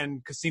 poker,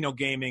 and casino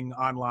gaming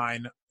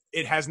online.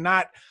 It has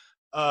not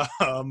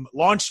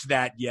launched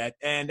that yet.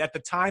 And at the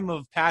time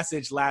of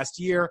passage last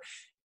year,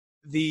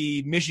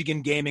 the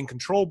Michigan Gaming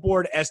Control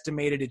Board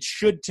estimated it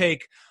should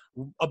take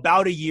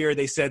about a year.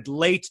 They said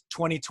late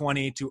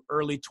 2020 to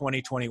early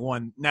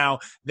 2021. Now,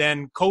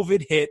 then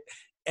COVID hit,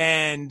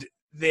 and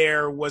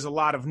there was a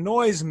lot of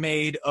noise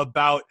made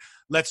about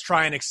let's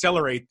try and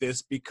accelerate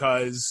this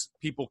because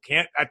people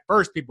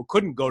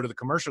couldn't go to the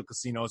commercial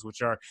casinos,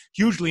 which are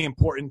hugely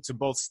important to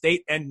both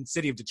state and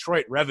city of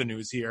Detroit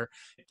revenues here.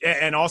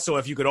 And also,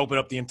 if you could open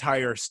up the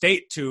entire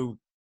state to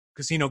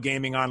casino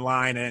gaming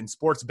online and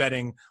sports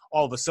betting,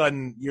 all of a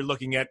sudden you're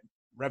looking at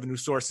revenue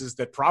sources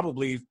that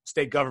probably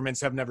state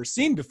governments have never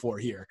seen before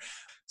here.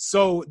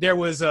 So there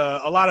was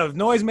a lot of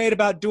noise made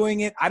about doing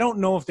it. I don't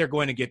know if they're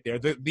going to get there.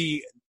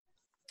 The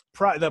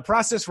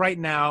process right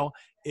now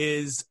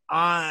is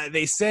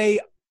they say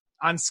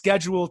on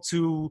schedule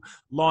to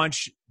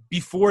launch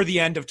before the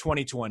end of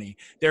 2020.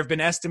 There have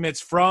been estimates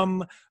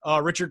from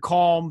Richard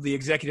Kalm, the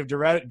executive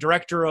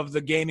director of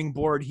the gaming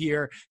board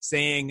here,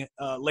 saying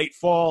late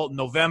fall,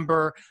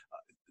 November.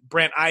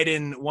 Brent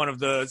Iden, one of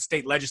the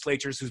state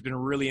legislatures who's been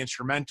really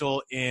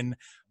instrumental in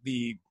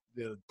the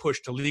push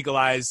to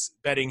legalize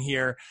betting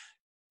here,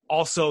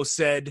 also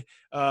said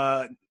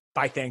by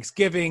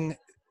Thanksgiving.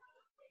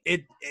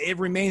 It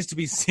remains to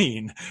be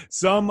seen.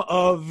 Some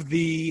of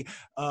the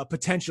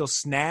potential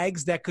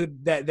snags that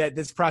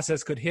this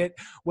process could hit.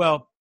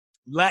 Well,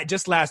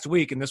 just last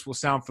week, and this will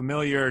sound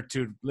familiar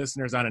to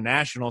listeners on a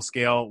national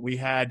scale, we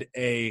had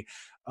a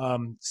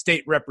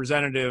state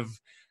representative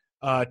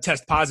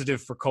test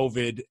positive for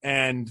COVID,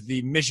 and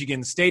the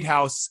Michigan State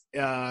House,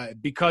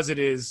 because it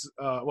is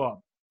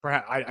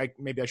perhaps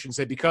maybe I shouldn't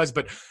say because,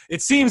 but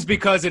it seems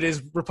because it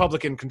is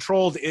Republican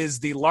controlled,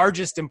 is the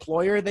largest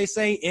employer, they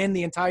say, in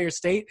the entire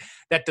state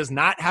that does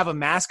not have a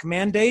mask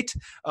mandate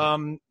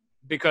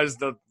because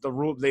the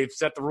rule, they've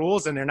set the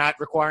rules and they're not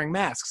requiring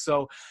masks.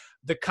 So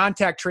the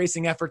contact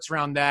tracing efforts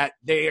around that,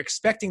 they're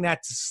expecting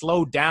that to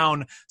slow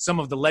down some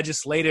of the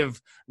legislative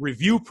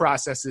review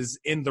processes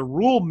in the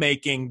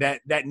rulemaking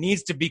that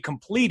needs to be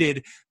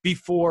completed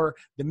before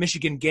the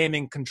Michigan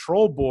Gaming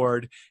Control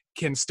Board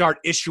can start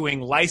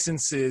issuing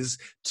licenses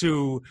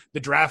to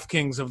the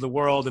DraftKings of the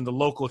world and the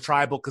local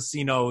tribal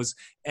casinos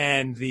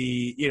and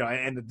the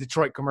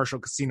Detroit commercial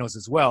casinos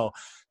as well.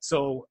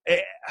 So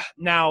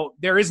now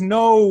there is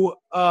no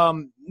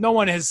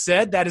one has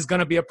said that is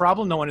going to be a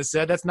problem. No one has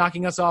said that's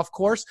knocking us off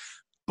course.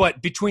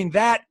 But between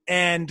that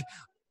and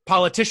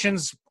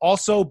politicians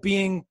also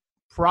being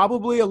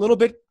probably a little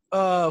bit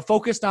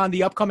focused on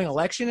the upcoming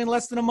election in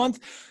less than a month,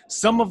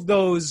 some of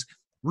those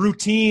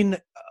routine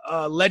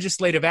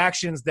legislative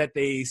actions that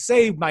they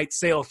say might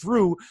sail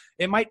through,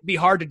 it might be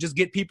hard to just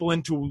get people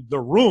into the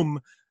room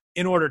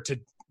in order to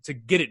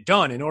get it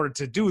done, in order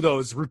to do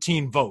those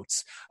routine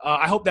votes.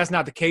 I hope that's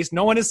not the case.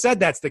 No one has said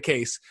that's the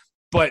case,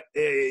 but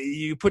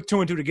you put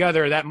two and two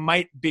together, that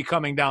might be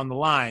coming down the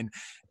line.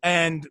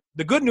 And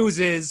the good news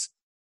is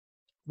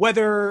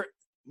whether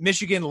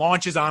Michigan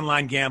launches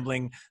online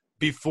gambling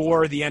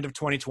before the end of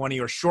 2020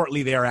 or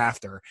shortly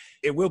thereafter.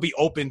 It will be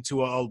open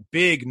to a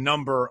big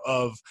number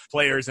of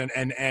players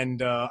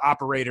and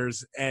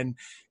operators, and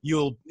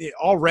you'll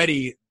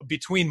already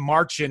between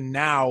March and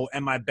now,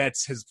 and my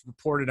bets has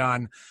reported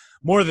on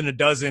more than a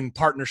dozen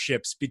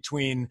partnerships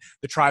between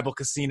the tribal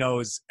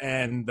casinos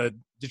and the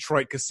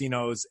Detroit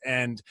casinos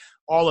and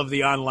all of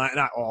the online,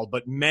 not all,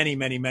 but many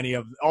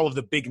of all of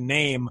the big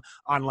name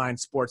online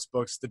sports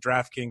books, the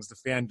DraftKings, the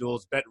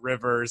FanDuels,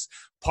 BetRivers.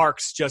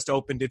 Parks just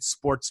opened its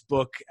sports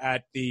book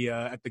at the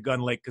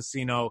Gun Lake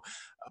Casino.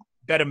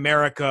 Bet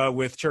America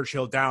with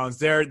Churchill Downs.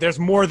 There's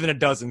more than a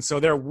dozen. So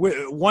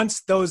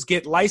once those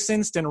get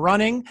licensed and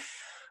running,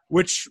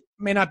 which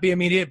may not be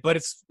immediate, but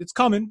it's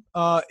coming.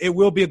 It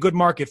will be a good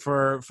market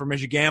for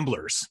Michigan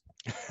gamblers.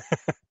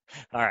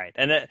 All right.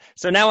 And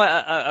so now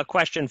a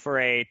question for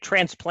a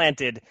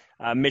transplanted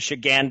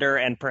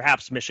Michigander and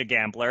perhaps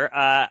Michigambler.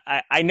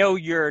 I know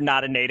you're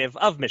not a native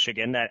of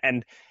Michigan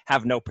and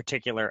have no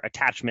particular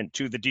attachment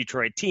to the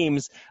Detroit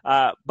teams,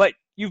 but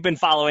you've been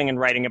following and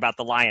writing about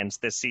the Lions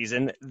this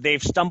season.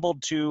 They've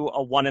stumbled to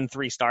a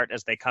 1-3 start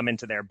as they come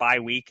into their bye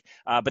week,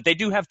 but they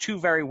do have two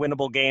very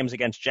winnable games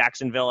against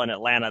Jacksonville and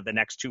Atlanta the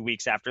next 2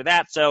 weeks after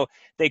that, so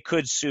they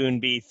could soon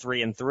be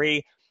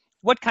 3-3.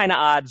 What kind of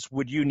odds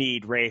would you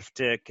need, Rafe,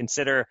 to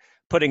consider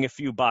putting a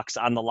few bucks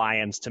on the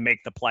Lions to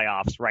make the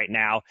playoffs right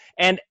now?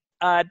 And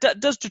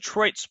does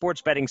Detroit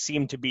sports betting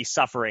seem to be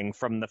suffering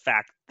from the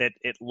fact that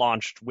it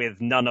launched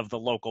with none of the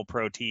local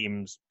pro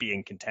teams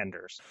being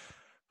contenders?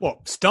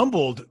 Well,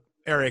 stumbled,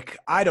 Eric,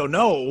 I don't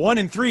know.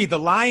 1-3. The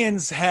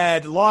Lions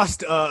had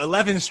lost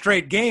 11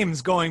 straight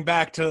games going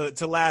back to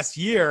last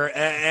year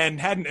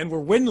and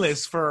were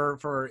winless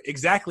for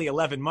exactly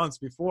 11 months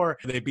before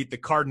they beat the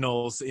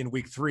Cardinals in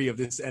week 3 of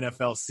this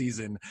NFL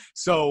season.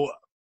 So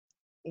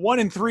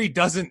 1-3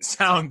 doesn't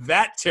sound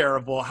that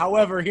terrible.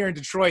 However, here in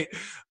Detroit,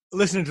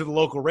 listening to the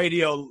local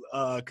radio,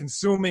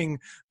 consuming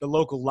the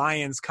local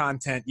Lions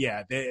content,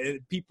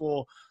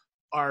 people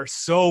are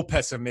so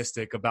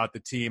pessimistic about the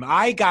team.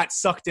 I got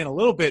sucked in a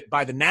little bit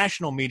by the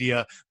national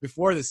media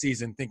before the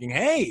season thinking,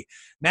 hey,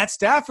 Matt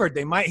Stafford,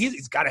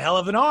 he's got a hell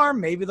of an arm.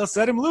 Maybe they'll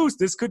set him loose.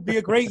 This could be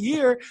a great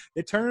year.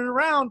 They turn it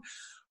around.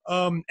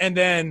 And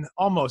then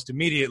almost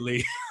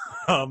immediately,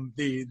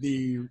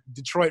 the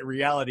Detroit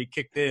reality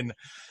kicked in.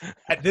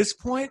 At this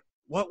point,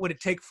 what would it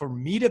take for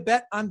me to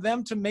bet on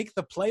them to make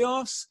the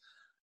playoffs?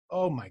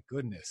 Oh my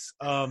goodness.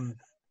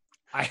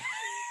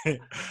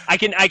 I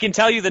can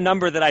tell you the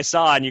number that I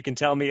saw, and you can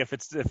tell me if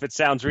it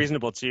sounds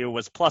reasonable to you.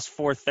 Was plus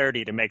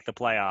 430 to make the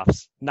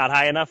playoffs. Not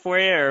high enough for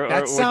you, or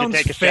that would sounds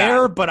you take a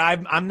fair, shot? but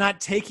I'm not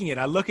taking it.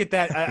 I look at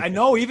that. I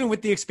know even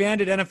with the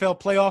expanded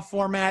NFL playoff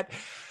format,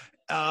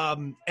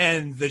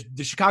 and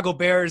the Chicago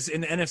Bears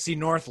in the NFC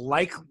North,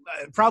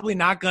 probably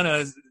not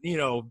gonna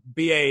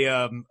be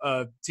a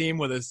team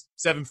with a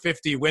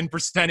 750 win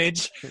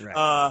percentage.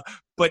 Right.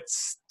 But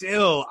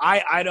still,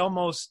 I'd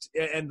almost,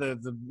 and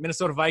the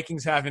Minnesota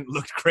Vikings haven't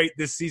looked great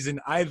this season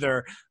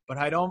either. But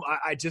I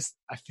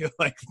feel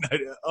like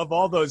of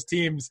all those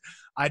teams,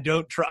 I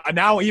don't trust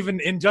now. Even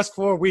in just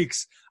 4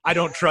 weeks, I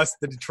don't trust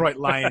the Detroit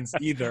Lions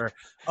either.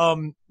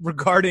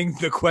 Regarding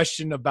the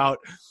question about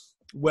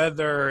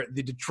whether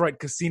the Detroit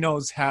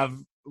casinos have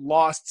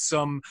lost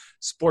some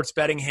sports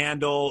betting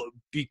handle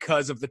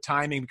because of the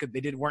timing, because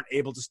they weren't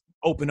able to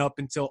open up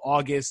until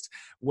August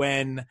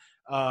when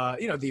I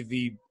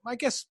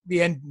guess the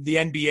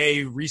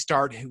NBA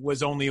restart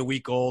was only a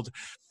week old,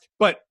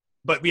 but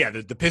yeah,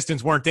 the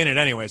Pistons weren't in it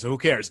anyway, so who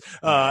cares?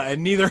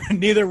 And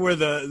neither were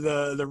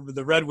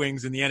the Red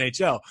Wings in the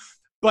NHL.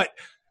 But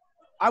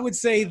I would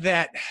say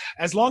that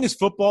as long as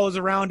football is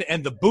around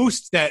and the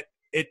boost that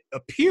it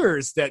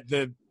appears that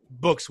the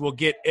books will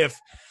get if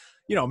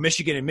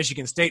Michigan and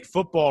Michigan State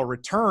football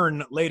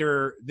return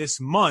later this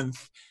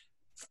month,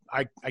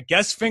 I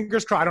guess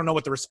fingers crossed. I don't know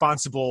what the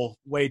responsible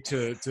way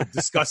to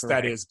discuss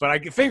that is,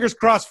 but fingers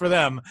crossed for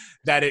them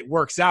that it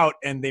works out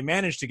and they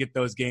manage to get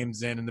those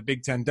games in and the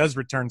Big Ten does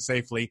return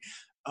safely.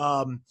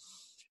 I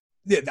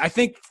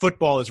think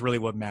football is really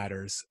what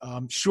matters.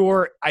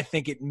 Sure, I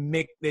think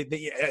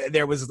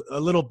there was a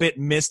little bit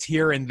missed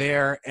here and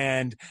there,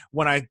 and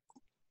when I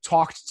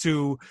talked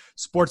to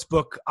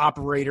sportsbook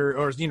operator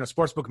or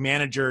sportsbook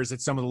managers at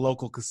some of the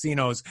local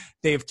casinos,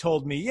 they've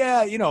told me,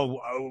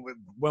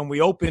 when we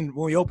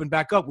opened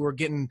back up, we were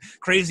getting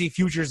crazy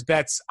futures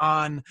bets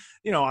on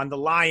the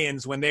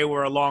Lions when they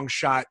were a long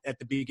shot at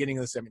the beginning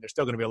of this. I mean, they're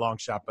still going to be a long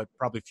shot, but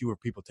probably fewer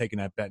people taking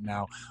that bet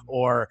now.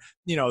 Or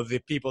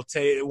the people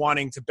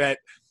wanting to bet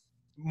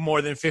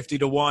more than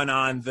 50-1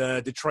 on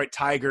the Detroit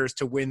Tigers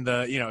to win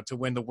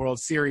the World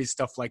Series,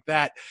 stuff like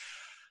that.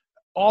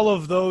 All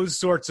of those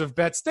sorts of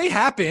bets, they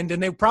happened,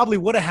 and they probably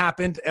would have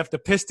happened if the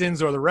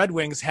Pistons or the Red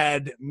Wings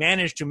had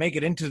managed to make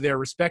it into their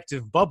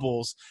respective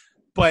bubbles.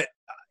 But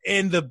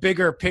in the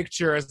bigger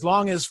picture, as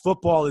long as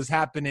football is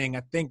happening,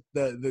 I think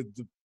the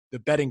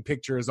betting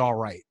picture is all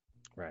right.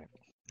 Right.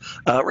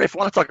 Rafe, I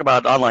want to talk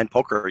about online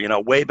poker.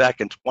 Way back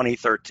in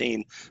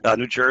 2013,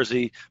 New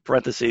Jersey,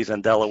 parentheses,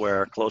 and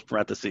Delaware, close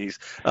parentheses,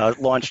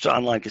 launched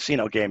online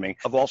casino gaming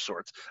of all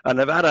sorts.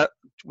 Nevada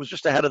was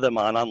just ahead of them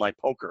on online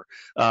poker.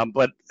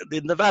 But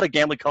the Nevada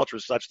gambling culture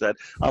is such that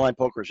online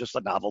poker is just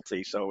a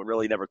novelty, so it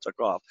really never took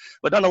off.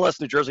 But nonetheless,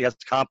 New Jersey has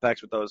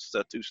compacts with those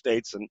two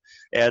states and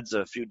adds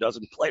a few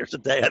dozen players a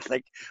day, I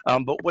think.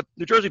 But what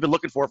New Jersey's been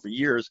looking for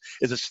years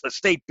is a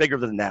state bigger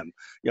than them,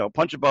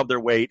 punch above their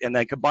weight, and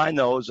then combine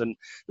those. And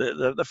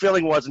the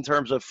feeling was, in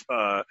terms of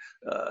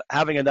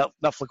having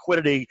enough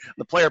liquidity in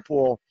the player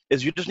pool,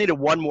 is you just needed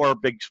one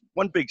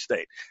big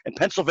state. And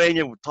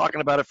Pennsylvania, we're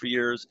talking about it for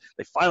years.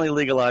 They finally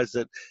legalized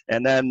it,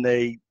 and then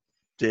they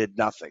did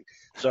nothing.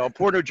 So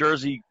poor New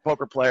Jersey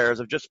poker players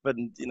have just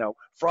been,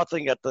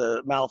 frothing at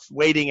the mouth,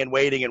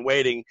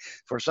 waiting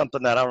for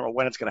something that I don't know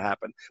when it's going to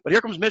happen. But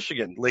here comes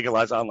Michigan,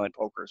 legalize online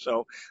poker.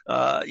 So,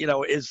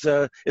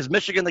 is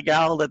Michigan the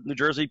gal that New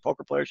Jersey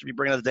poker players should be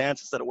bringing to the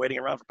dance instead of waiting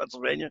around for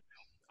Pennsylvania?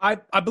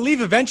 I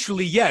believe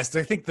eventually, yes.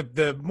 I think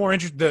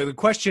the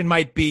question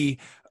might be,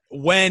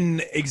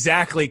 when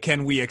exactly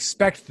can we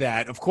expect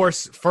that? Of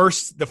course,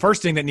 the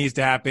first thing that needs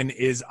to happen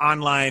is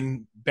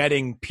online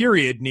betting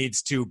period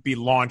needs to be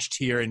launched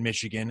here in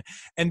Michigan.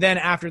 And then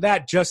after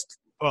that, just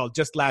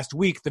last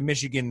week, the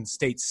Michigan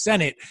State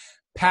Senate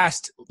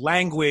passed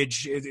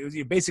language,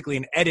 basically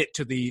an edit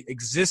to the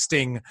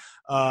existing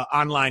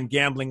online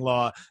gambling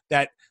law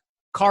that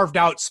carved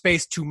out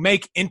space to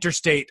make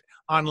interstate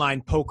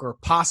online poker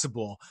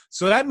possible.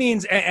 So that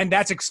means, and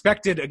that's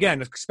expected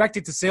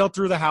to sail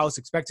through the House,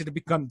 expected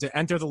to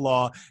enter the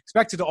law,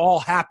 expected to all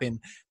happen.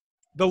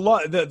 The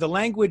law, the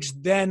language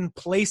then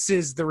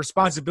places the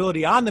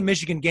responsibility on the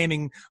Michigan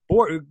Gaming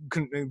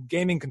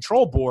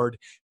Control Board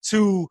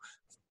to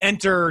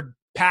enter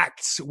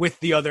pacts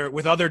with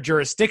other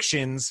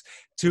jurisdictions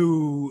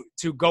to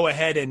go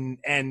ahead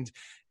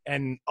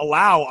and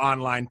allow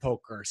online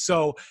poker.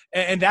 So,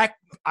 and that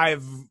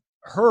I've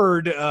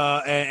heard,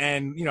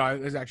 and I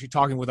was actually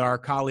talking with our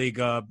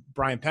colleague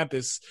Brian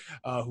Pempis,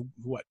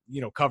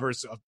 who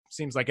covers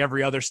seems like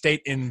every other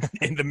state in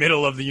the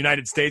middle of the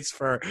United States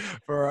for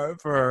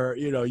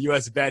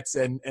U.S. bets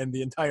and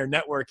the entire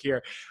network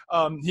here.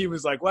 He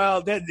was like,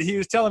 he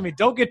was telling me,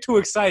 don't get too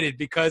excited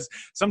because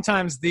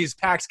sometimes these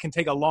pacts can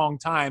take a long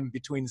time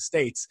between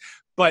states.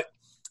 But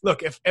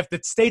look, if the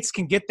states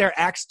can get their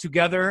acts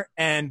together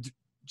and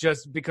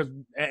just because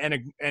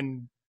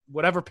and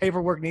whatever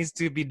paperwork needs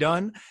to be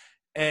done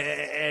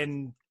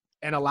and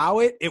allow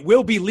it, it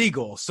will be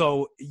legal.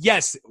 So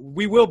yes,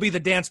 we will be the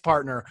dance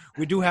partner.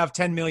 We do have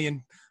 10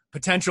 million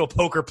potential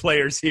poker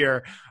players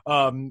here.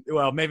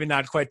 Well, maybe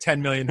not quite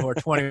 10 million who are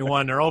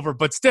 21 or over,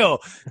 but still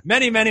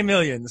many, many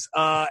millions.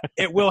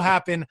 It will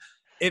happen.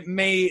 It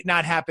may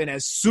not happen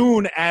as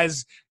soon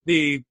as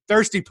the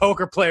thirsty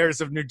poker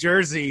players of New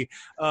Jersey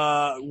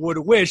would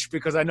wish,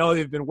 because I know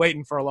they've been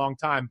waiting for a long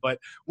time, but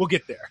we'll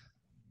get there.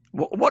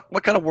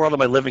 What kind of world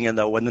am I living in,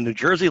 though, when the New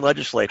Jersey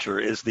legislature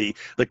is the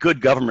good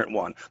government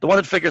one, the one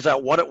that figures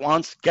out what it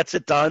wants, gets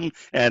it done,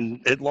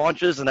 and it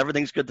launches, and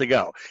everything's good to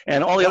go,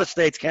 and all the other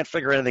states can't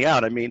figure anything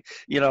out? I mean,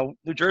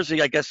 New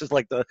Jersey, I guess, is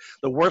like the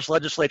worst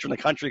legislature in the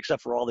country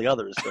except for all the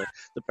others, to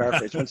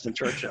paraphrase Winston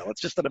Churchill.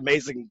 It's just an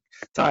amazing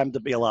time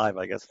to be alive,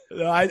 I guess.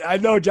 I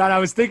know, John. I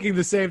was thinking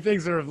the same thing,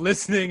 sort of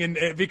listening,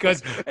 and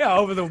because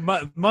over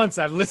the months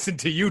I've listened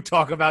to you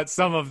talk about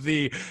some of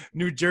the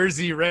New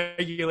Jersey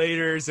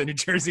regulators and New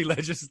Jersey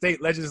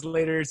state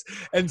legislators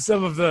and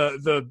some of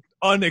the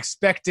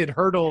unexpected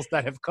hurdles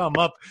that have come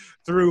up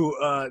through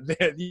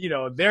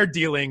their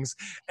dealings.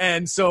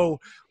 And so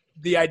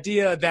the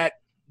idea that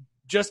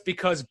just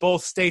because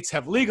both states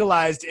have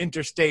legalized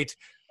interstate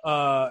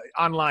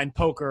online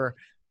poker,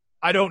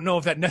 I don't know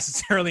if that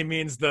necessarily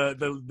means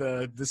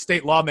the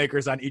state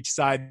lawmakers on each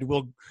side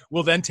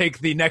will then take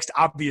the next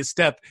obvious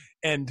step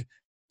and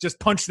just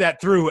punch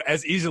that through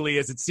as easily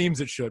as it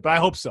seems it should. But I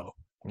hope so.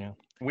 Yeah.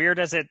 Weird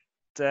as it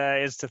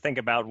is to think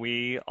about,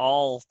 we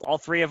all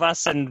three of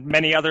us and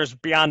many others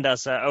beyond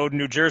us owed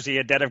New Jersey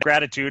a debt of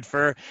gratitude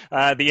for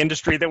the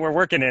industry that we're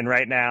working in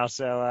right now.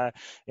 So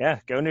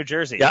go New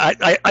Jersey. Yeah,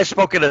 I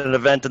spoke at an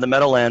event in the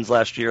Meadowlands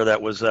last year that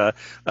was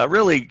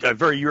really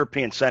very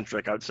European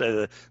centric. I would say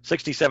the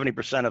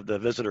 60-70% of the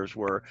visitors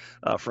were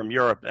from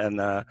Europe,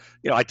 and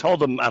I told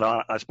them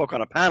I spoke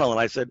on a panel and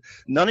I said,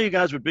 none of you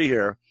guys would be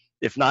here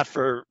if not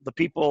for the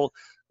people,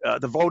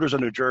 the voters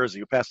of New Jersey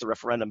who passed the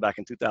referendum back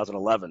in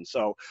 2011.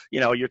 So,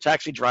 your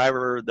taxi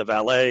driver, the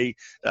valet,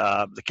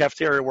 the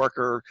cafeteria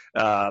worker,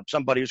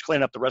 somebody who's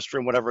cleaning up the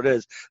restroom, whatever it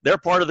is, they're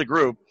part of the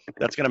group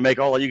that's going to make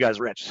all of you guys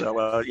rich. So,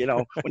 when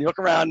you look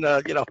around,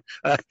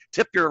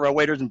 tip your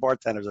waiters and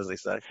bartenders, as they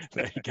say.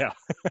 There you go.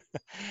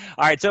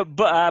 All right. So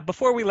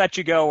before we let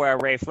you go,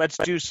 Rafe, let's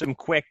do some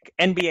quick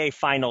NBA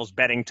Finals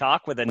betting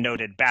talk with a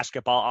noted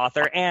basketball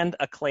author and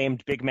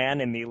acclaimed big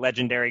man in the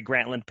legendary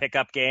Grantland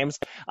pickup games.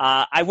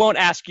 I won't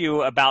ask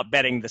you about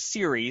betting the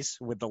series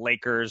with the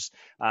Lakers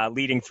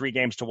leading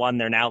 3-1.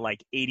 They're now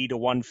like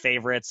 80-1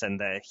 favorites, and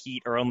the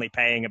Heat are only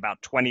paying about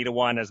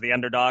 20-1 as the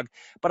underdog.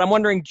 But I'm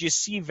wondering, do you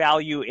see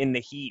value in the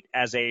Heat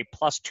as a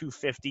plus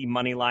 250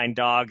 money line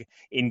dog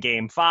in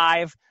Game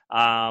 5?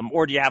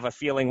 Or do you have a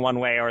feeling one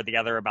way or the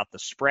other about the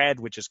spread,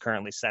 which is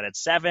currently set at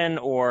 7,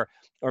 or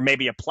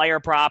maybe a player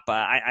prop?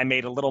 I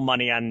made a little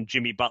money on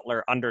Jimmy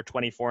Butler under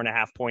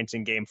 24.5 points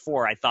in Game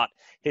 4. I thought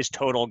his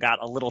total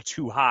got a little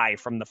too high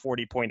from the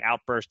 40-point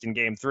outburst in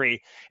Game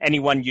 3.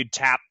 Anyone you'd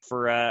tap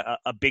for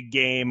a big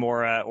game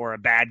or a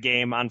bad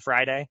game on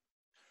Friday?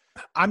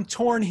 I'm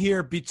torn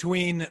here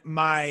between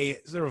my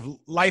sort of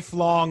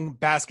lifelong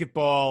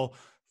basketball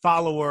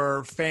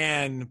follower,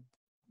 fan,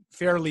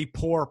 fairly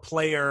poor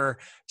player,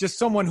 just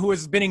someone who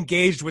has been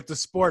engaged with the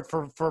sport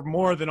for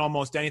more than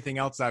almost anything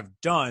else I've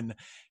done.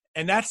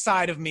 And that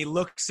side of me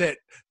looks at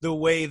the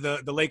way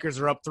the Lakers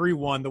are up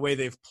 3-1, the way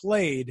they've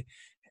played,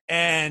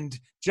 and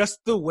just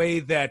the way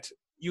that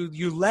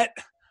you let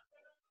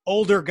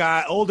older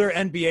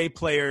NBA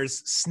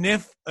players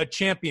sniff a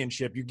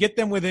championship. You get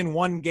them within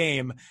one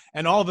game,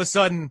 and all of a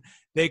sudden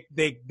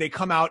they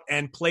come out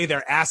and play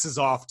their asses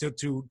off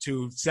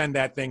to send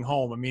that thing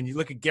home. I mean, you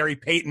look at Gary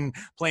Payton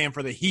playing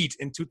for the Heat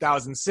in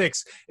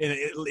 2006.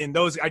 In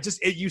those,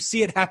 you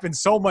see it happen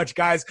so much.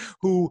 Guys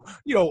who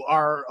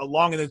are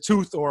long in the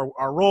tooth or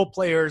are role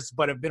players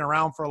but have been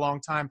around for a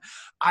long time.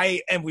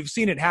 And we've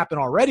seen it happen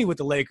already with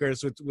the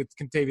Lakers with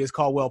Kentavious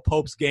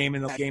Caldwell-Pope's game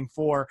in Game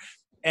 4,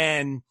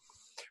 and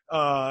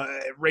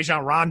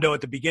Rajon Rondo at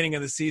the beginning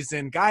of the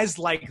season. Guys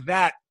like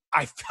that,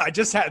 I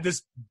just have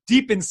this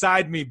deep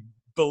inside me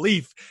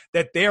belief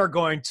that they are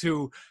going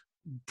to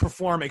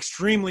perform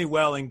extremely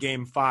well in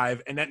Game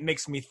 5, and that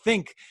makes me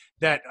think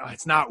that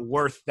it's not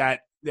worth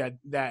that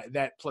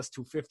plus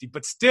 250.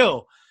 But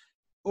still,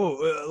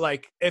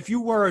 like if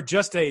you were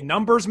just a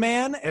numbers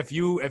man, if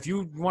you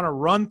want to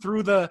run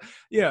through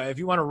if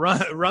you want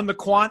to run the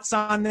quants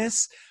on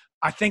this,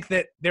 I think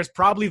that there's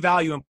probably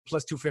value in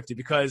plus 250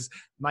 because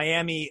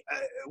Miami,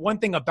 one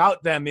thing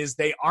about them is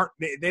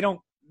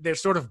they're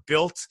sort of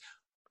built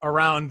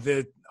around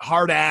the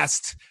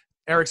hard-assed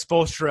Eric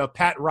Spoelstra,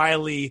 Pat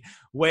Riley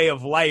way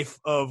of life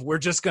of we're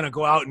just going to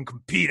go out and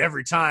compete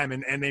every time.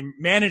 And they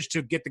managed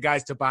to get the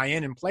guys to buy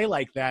in and play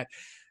like that.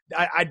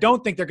 I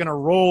don't think they're going to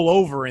roll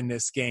over in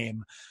this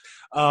game.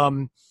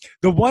 The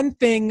one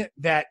thing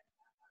that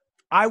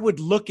I would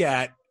look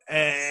at,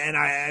 and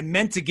I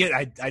meant to get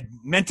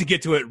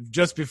to it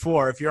just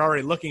before. If you're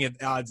already looking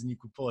at odds and you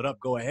can pull it up,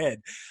 go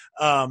ahead.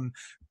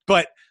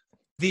 But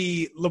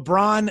the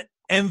LeBron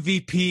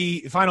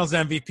Finals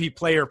MVP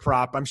player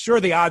prop, I'm sure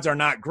the odds are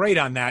not great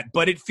on that,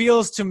 but it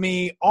feels to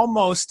me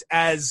almost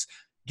as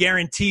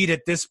guaranteed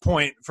at this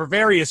point for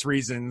various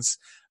reasons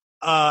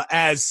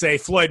as, say,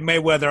 Floyd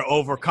Mayweather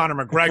over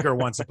Conor McGregor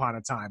once upon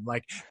a time.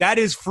 Like, that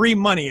is free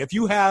money. If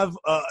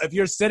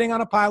you're sitting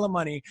on a pile of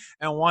money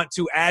and want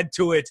to add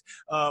to it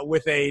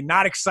with a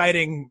not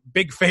exciting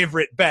big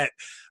favorite bet,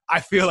 I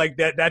feel like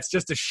that's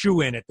just a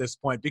shoe-in at this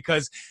point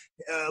because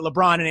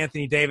LeBron and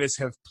Anthony Davis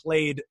have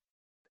played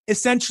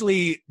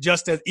essentially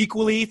just as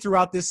equally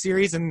throughout this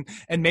series and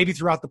maybe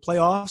throughout the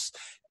playoffs.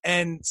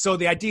 And so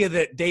the idea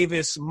that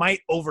Davis might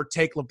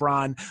overtake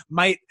LeBron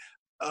might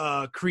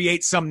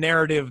create some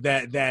narrative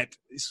that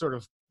sort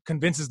of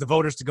convinces the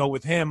voters to go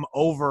with him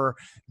over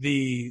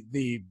the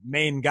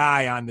main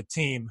guy on the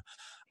team.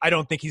 I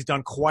don't think he's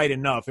done quite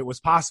enough. It was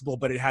possible,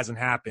 but it hasn't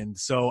happened.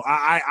 So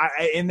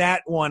I in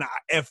that one,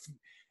 if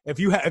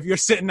you're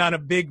sitting on a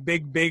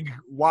big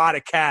wad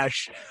of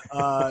cash,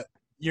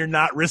 you're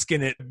not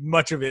risking it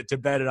much of it to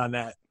bet it on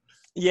that.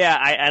 Yeah,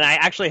 I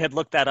actually had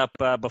looked that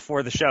up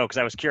before the show because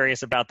I was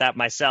curious about that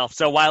myself.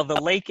 So while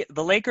the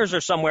Lakers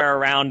are somewhere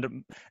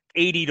around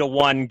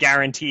 80-1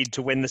 guaranteed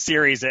to win the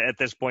series at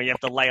this point, you have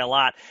to lay a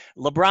lot.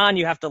 LeBron,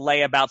 you have to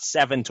lay about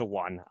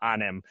 7-1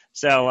 on him.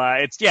 So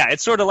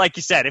it's sort of like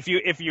you said. If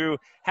you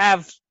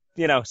have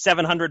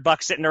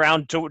 $700 sitting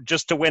around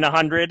to win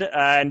 100,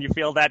 and you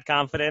feel that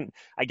confident,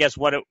 I guess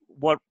what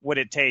would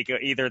it take?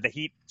 Either the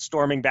Heat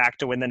storming back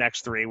to win the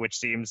next 3, which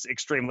seems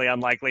extremely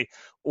unlikely,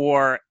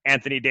 or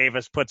Anthony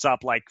Davis puts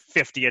up like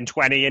 50 and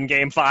 20 in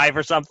Game 5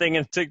 or something,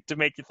 and to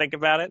make you think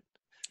about it.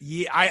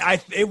 Yeah,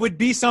 it would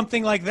be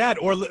something like that.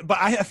 But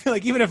I feel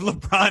like even if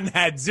LeBron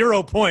had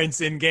 0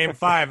 points in Game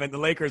 5 and the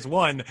Lakers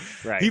won,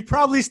 right, he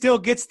probably still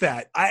gets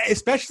that.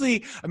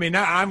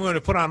 Now I'm going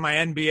to put on my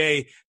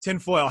NBA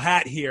tinfoil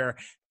hat here.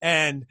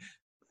 And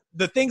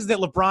the things that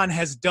LeBron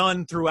has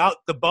done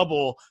throughout the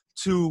bubble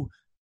to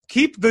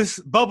keep this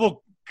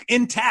bubble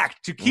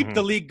intact, to keep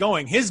the league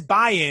going, his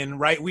buy-in,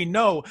 right, we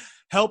know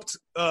helped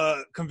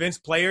convince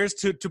players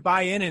to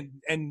buy in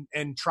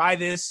and try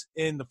this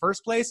in the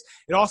first place.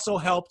 It also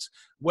helped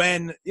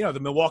when the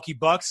Milwaukee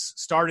Bucks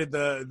started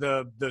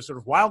the sort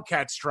of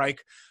wildcat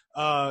strike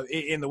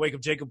in the wake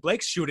of Jacob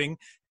Blake's shooting,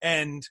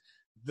 and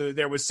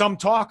there was some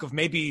talk of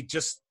maybe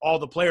just all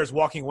the players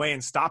walking away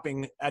and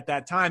stopping at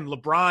that time.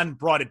 LeBron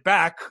brought it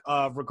back,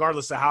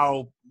 regardless of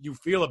how you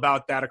feel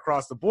about that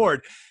across the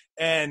board.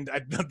 And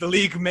the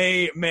league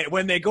may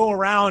when they go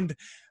around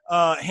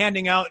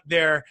handing out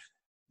their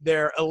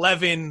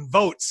 11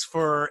 votes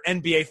for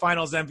NBA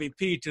Finals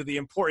MVP to the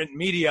important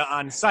media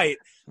on site,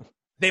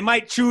 they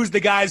might choose the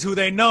guys who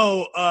they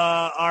know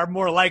are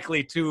more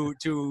likely to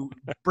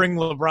bring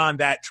LeBron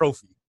that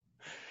trophy.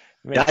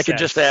 Yeah, I could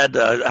just add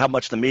how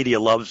much the media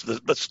loves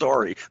the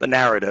story, the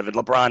narrative, and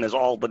LeBron is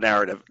all the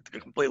narrative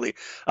completely.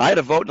 I had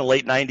a vote in the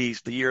late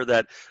 '90s, the year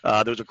that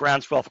there was a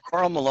groundswell for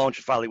Karl Malone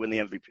should finally win the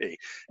MVP.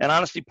 And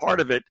honestly, part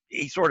of it,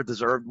 he sort of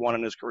deserved one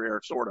in his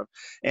career, sort of.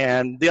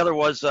 And the other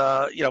was,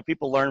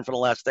 people learned from the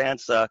Last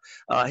Dance.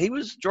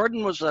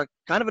 Jordan was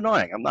kind of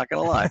annoying. I'm not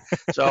going to lie.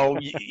 So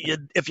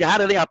if you had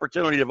any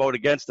opportunity to vote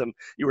against him,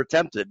 you were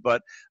tempted.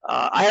 But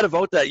I had a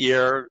vote that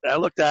year. I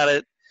looked at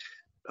it.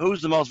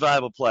 Who's the most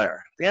valuable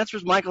player? The answer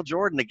is Michael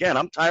Jordan. Again,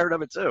 I'm tired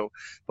of it too.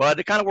 But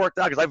it kind of worked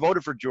out because I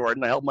voted for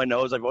Jordan. I held my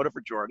nose. I voted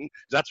for Jordan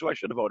because that's who I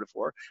should have voted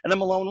for. And then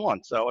Malone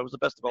won. So it was the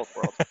best of both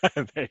worlds.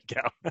 There you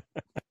go.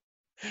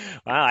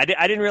 Wow, I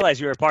didn't realize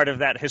you were part of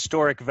that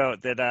historic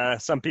vote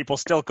that some people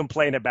still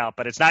complain about,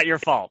 but it's not your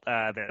fault.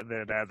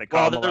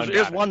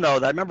 There's one, though.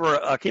 That I remember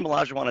Akeem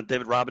Olajuwon and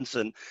David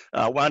Robinson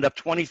wound up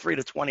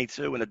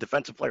 23-22 in the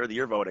Defensive Player of the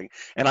Year voting,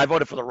 and I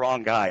voted for the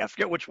wrong guy. I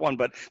forget which one,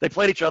 but they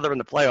played each other in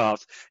the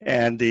playoffs,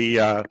 and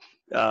the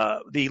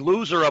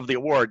loser of the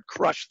award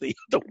crushed the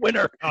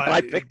winner. And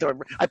I picked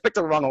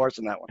the wrong horse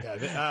in that one. Yeah,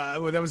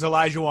 that was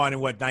Olajuwon in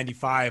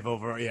 95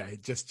 over. Yeah,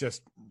 just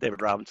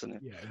David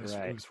Robinson. Yeah, it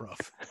was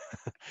rough.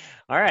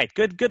 All right,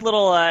 good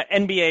little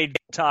NBA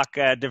talk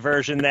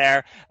diversion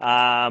there.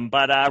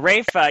 But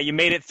Rafe, you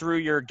made it through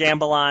your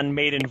Gamble On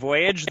maiden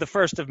voyage, the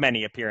first of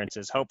many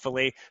appearances,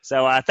 hopefully.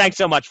 So thanks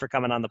so much for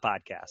coming on the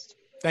podcast.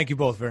 Thank you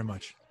both very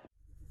much.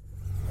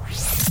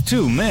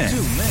 Two men.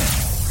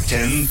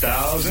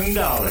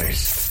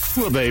 $10,000.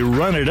 Will they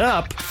run it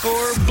up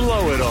or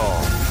blow it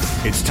all?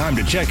 It's time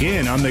to check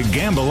in on the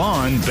Gamble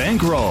On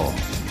bankroll.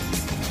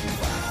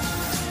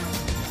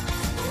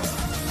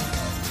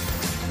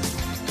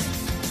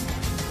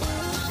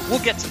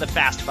 We'll get to the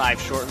Fast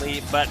Five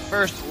shortly, but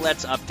first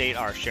let's update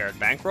our shared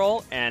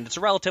bankroll, and it's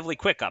a relatively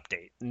quick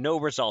update. No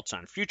results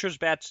on futures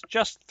bets,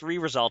 just 3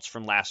 results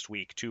from last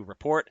week to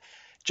report.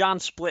 John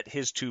split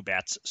his 2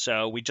 bets,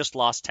 so we just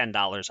lost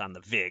 $10 on the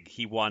VIG.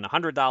 He won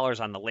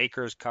 $100 on the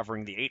Lakers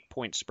covering the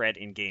 8-point spread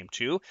in Game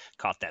 2,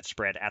 caught that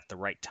spread at the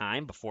right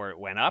time before it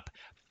went up.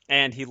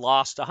 And he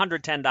lost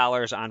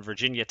 $110 on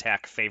Virginia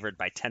Tech, favored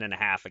by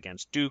 10.5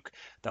 against Duke.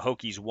 The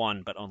Hokies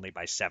won, but only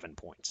by 7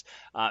 points.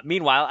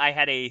 Meanwhile, I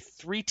had a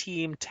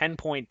 3-team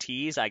 10-point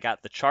tease. I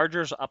got the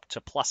Chargers up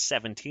to plus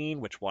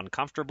 17, which won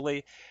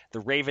comfortably. The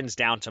Ravens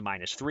down to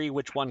minus 3,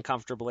 which won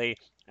comfortably.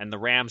 And the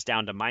Rams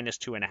down to minus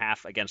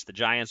 2.5 against the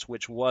Giants,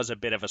 which was a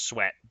bit of a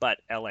sweat, but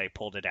LA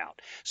pulled it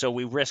out. So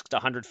we risked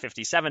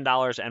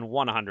 $157 and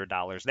won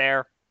 $100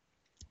 there.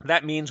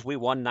 That means we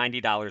won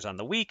 $90 on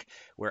the week.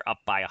 We're up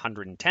by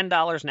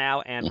 $110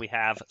 now, and we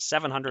have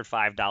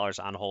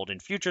 $705 on hold in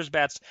futures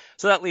bets.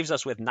 So that leaves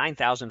us with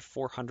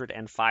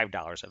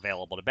 $9,405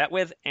 available to bet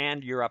with,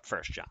 and you're up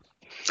first, John.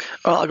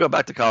 Well, I'll go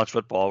back to college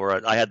football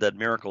where I had that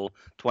miracle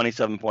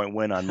 27-point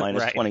win on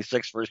minus Right.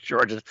 26 versus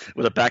Georgia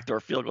with a backdoor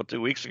field goal 2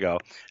 weeks ago.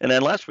 And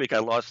then last week I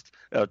lost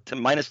to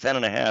minus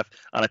 10.5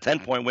 on a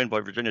 10-point win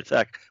by Virginia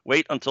Tech.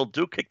 Wait until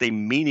Duke kicked a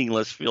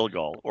meaningless field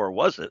goal, or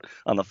was it,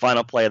 on the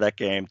final play of that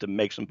game to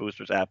make some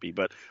boosters happy.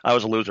 But I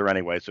was a loser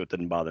anyway, so it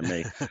didn't bother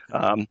me.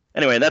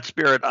 Anyway, in that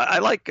spirit, I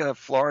like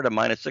Florida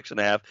minus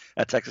 6.5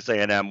 at Texas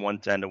A&M,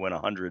 110 to win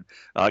 100.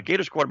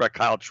 Gators quarterback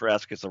Kyle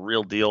Trask is the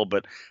real deal,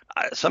 but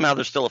somehow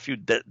there's still a few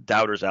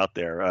doubters out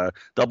there.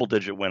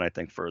 Double-digit win, I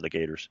think, for the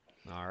Gators.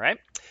 All right.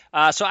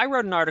 So I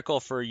wrote an article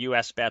for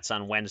U.S. Bets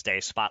on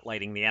Wednesday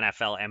spotlighting the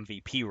NFL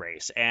MVP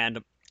race,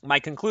 and my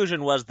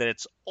conclusion was that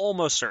it's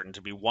almost certain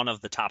to be one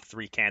of the top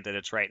 3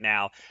 candidates right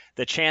now.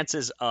 The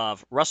chances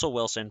of Russell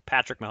Wilson,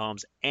 Patrick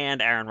Mahomes,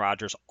 and Aaron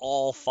Rodgers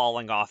all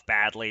falling off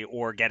badly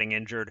or getting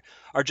injured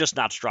are just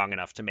not strong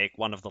enough to make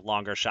one of the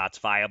longer shots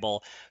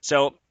viable.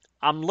 So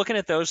I'm looking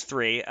at those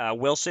 3.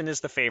 Wilson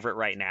is the favorite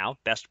right now.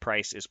 Best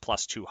price is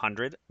plus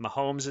 200.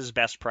 Mahomes'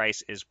 best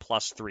price is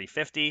plus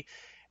 350.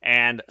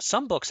 And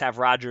some books have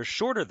Rodgers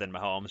shorter than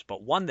Mahomes,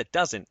 but one that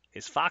doesn't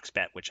is Fox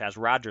Bet, which has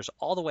Rodgers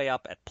all the way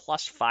up at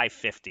plus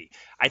 550.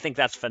 I think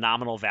that's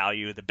phenomenal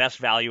value, the best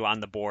value on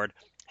the board.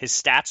 His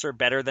stats are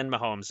better than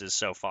Mahomes's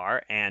so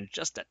far, and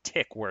just a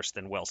tick worse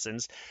than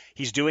Wilson's.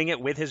 He's doing it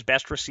with his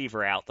best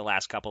receiver out the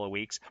last couple of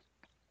weeks.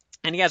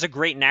 And he has a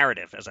great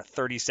narrative as a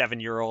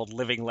 37-year-old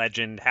living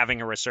legend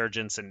having a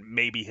resurgence and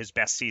maybe his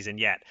best season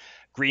yet.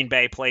 Green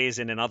Bay plays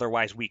in an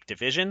otherwise weak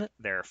division.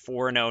 They're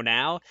 4-0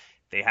 now.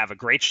 They have a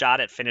great shot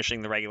at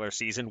finishing the regular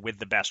season with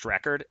the best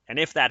record, and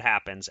if that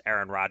happens,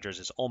 Aaron Rodgers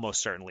is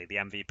almost certainly the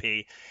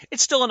MVP.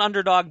 It's still an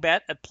underdog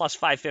bet at plus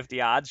 550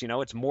 odds. You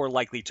know, it's more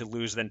likely to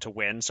lose than to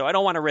win, so I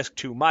don't want to risk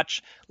too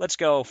much. Let's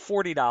go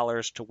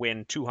 $40 to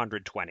win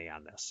 $220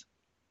 on this.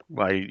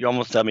 Well, you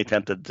almost had me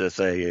tempted to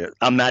say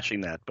I'm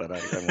matching that, but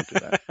I won't do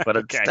that. But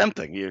it's Okay.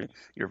 tempting.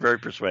 You're very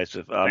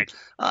persuasive. Thanks.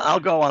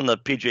 I'll go on the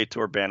PGA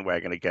Tour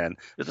bandwagon again.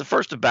 It's the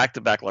first of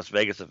back-to-back Las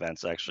Vegas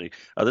events, actually.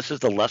 This is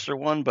the lesser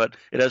one, but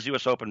it has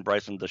U.S. Open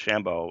Bryson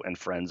DeChambeau and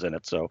friends in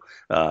it, so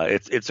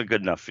it's a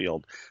good enough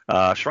field.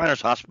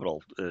 Shriners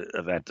Hospital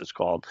event is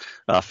called.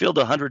 Field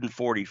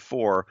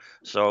 144.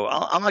 So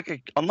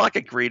I'll not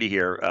get greedy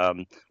here.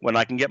 When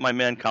I can get my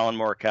man Colin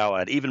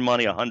Morikawa at even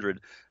money 100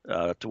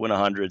 to win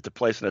 100 to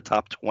place in the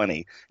top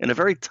 20 in a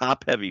very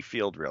top-heavy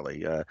field,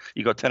 really.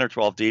 You go 10 or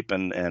 12 deep,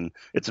 and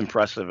it's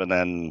impressive, and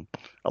then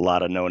a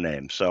lot of no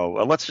names. So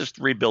let's just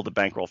rebuild the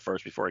bankroll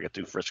first before I get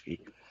too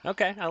frisky.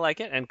 Okay, I like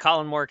it. And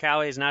Colin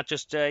Morikawa is not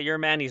just your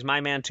man; he's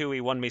my man too.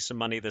 He won me some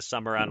money this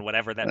summer on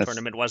whatever that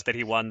tournament was that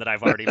he won that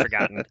I've already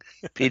forgotten.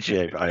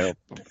 PGA, I hope.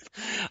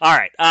 All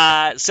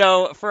right.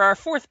 So for our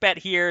fourth bet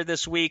here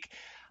this week,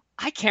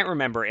 I can't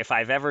remember if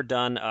I've ever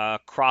done a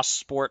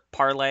cross-sport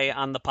parlay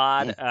on the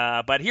pod,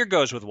 but here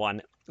goes with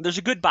one. There's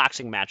a good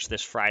boxing match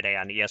this Friday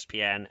on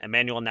ESPN,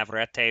 Emmanuel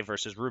Navarrete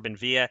versus Ruben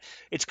Villa.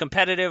 It's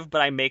competitive,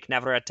 but I make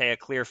Navarrete a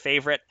clear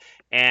favorite,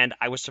 and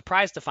I was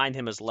surprised to find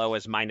him as low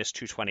as minus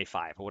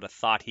 225. I would have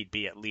thought he'd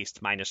be at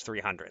least minus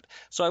 300.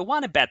 So I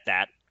want to bet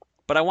that,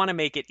 but I want to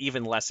make it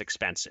even less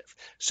expensive.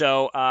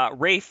 So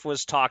Rafe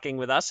was talking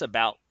with us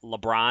about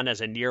LeBron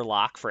as a near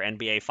lock for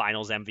NBA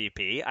Finals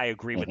MVP. I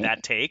agree with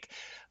that take.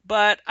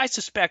 But I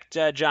suspect,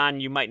 John,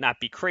 you might not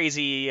be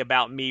crazy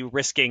about me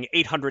risking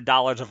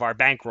 $800 of our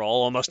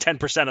bankroll, almost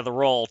 10% of the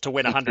roll, to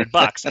win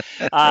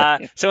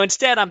 $100. So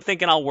instead, I'm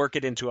thinking I'll work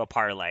it into a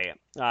parlay.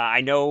 I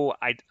know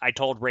I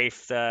told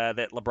Rafe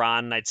that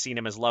LeBron, I'd seen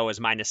him as low as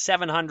minus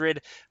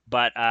 700,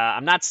 but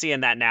I'm not seeing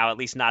that now, at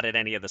least not at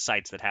any of the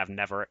sites that have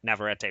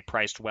Navarrete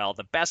priced well.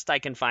 The best I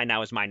can find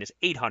now is minus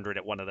 800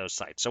 at one of those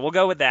sites. So we'll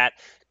go with that,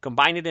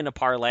 combine it in a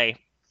parlay.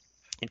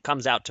 It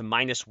comes out to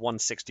minus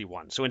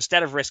 161. So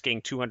instead of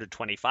risking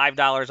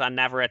 $225 on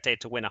Navarrete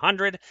to win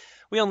 100,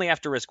 we only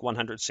have to risk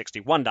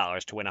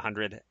 $161 to win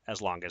 100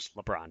 as long as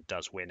LeBron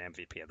does win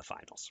MVP of the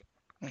finals.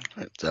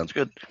 Sounds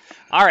good.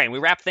 All right, we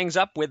wrap things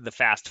up with the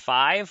Fast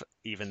Five,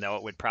 even though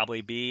it would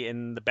probably be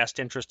in the best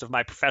interest of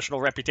my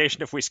professional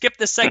reputation if we skip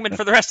this segment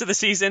for the rest of the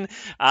season.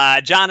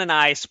 John and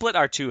I split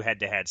our two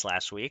head-to-heads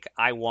last week.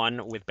 I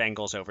won with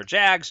Bengals over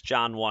Jags.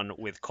 John won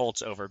with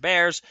Colts over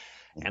Bears.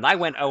 And I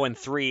went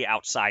 0-3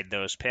 outside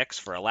those picks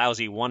for a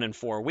lousy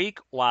 1-4 week,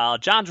 while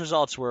John's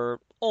results were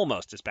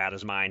almost as bad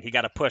as mine. He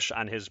got a push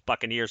on his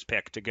Buccaneers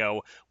pick to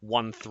go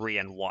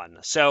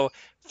 1-3-1. So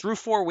through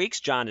 4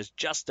 weeks, John is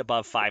just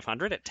above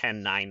 500 at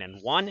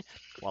 10-9-1,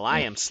 while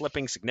I am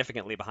slipping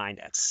significantly behind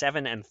at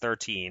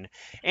 7-13.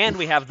 And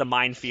we have the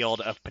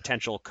minefield of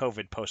potential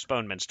COVID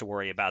postponements to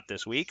worry about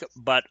this week,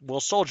 but we'll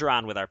soldier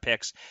on with our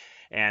picks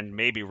and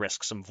maybe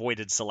risk some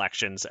voided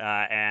selections.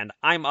 And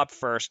I'm up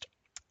first.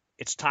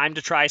 It's time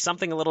to try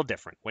something a little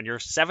different. When you're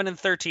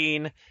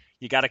 7-13,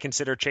 you got to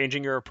consider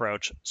changing your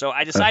approach. So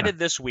I decided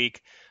this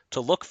week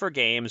to look for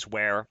games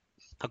where,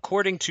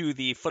 according to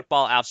the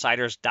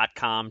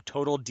footballoutsiders.com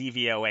total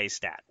DVOA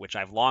stat, which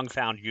I've long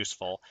found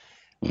useful,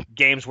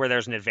 games where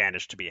there's an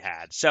advantage to be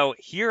had. So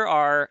here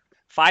are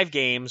 5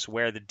 games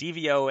where the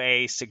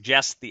DVOA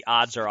suggests the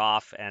odds are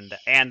off,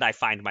 and I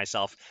find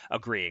myself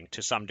agreeing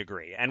to some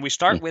degree. And we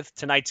start with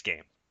tonight's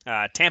game.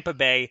 Tampa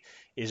Bay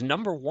is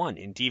number 1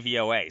 in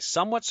DVOA.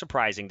 Somewhat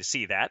surprising to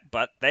see that,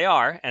 but they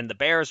are, and the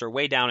Bears are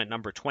way down at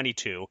number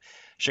 22.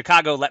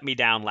 Chicago let me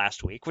down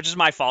last week, which is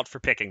my fault for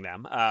picking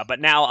them,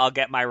 but now I'll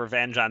get my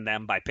revenge on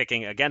them by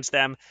picking against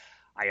them.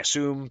 I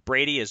assume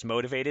Brady is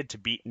motivated to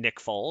beat Nick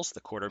Foles,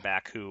 the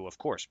quarterback who, of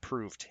course,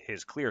 proved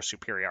his clear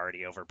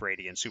superiority over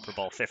Brady in Super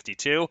Bowl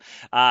 52.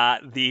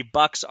 The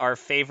Bucs are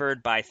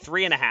favored by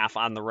 3.5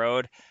 on the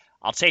road.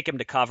 I'll take him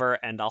to cover,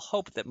 and I'll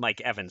hope that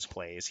Mike Evans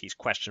plays. He's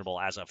questionable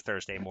as of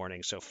Thursday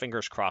morning, so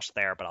fingers crossed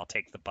there, but I'll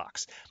take the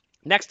Bucs.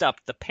 Next up,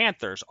 the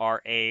Panthers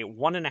are a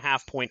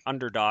 1.5-point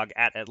underdog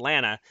at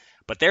Atlanta,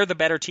 but they're the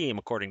better team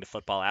according to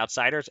Football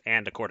Outsiders,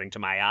 and according to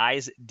my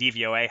eyes.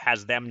 DVOA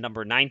has them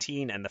number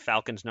 19 and the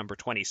Falcons number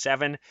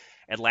 27.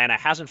 Atlanta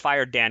hasn't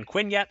fired Dan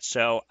Quinn yet,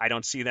 so I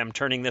don't see them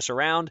turning this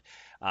around.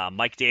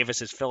 Mike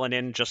Davis is filling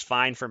in just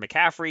fine for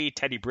McCaffrey.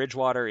 Teddy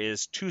Bridgewater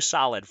is too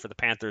solid for the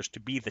Panthers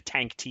to be the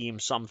tank team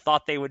some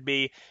thought they would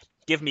be.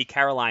 Give me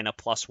Carolina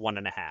plus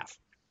 1.5.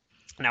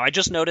 Now, I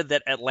just noted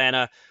that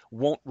Atlanta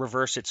won't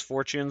reverse its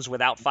fortunes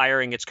without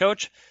firing its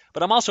coach,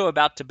 but I'm also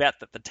about to bet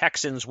that the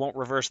Texans won't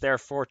reverse their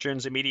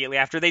fortunes immediately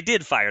after they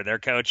did fire their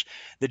coach.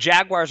 The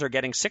Jaguars are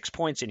getting 6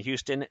 points in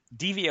Houston.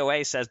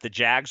 DVOA says the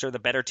Jags are the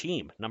better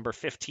team, number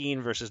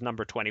 15 versus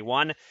number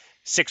 21.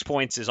 6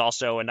 points is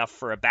also enough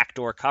for a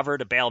backdoor cover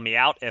to bail me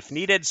out if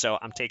needed, so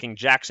I'm taking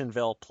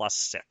Jacksonville plus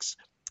 6.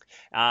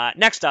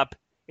 Next up,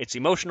 it's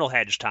emotional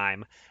hedge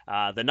time.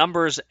 The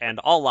numbers and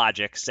all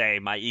logic say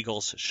my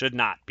Eagles should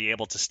not be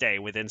able to stay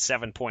within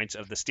 7 points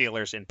of the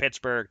Steelers in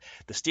Pittsburgh.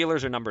 The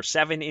Steelers are number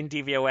 7 in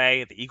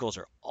DVOA. The Eagles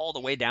are all the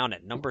way down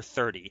at number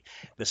 30.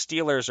 The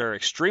Steelers are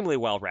extremely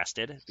well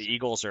rested. The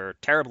Eagles are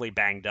terribly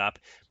banged up.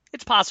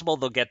 It's possible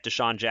they'll get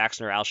Deshaun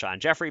Jackson or Alshon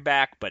Jeffrey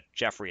back, but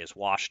Jeffrey is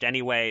washed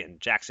anyway, and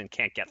Jackson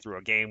can't get through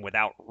a game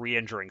without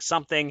re-injuring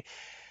something.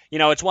 You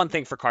know, it's one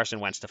thing for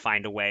Carson Wentz to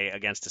find a way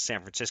against a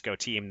San Francisco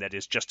team that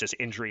is just as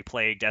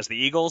injury-plagued as the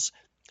Eagles.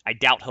 I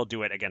doubt he'll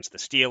do it against the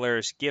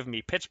Steelers. Give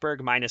me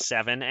Pittsburgh minus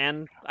 7,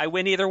 and I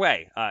win either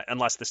way,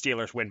 unless the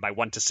Steelers win by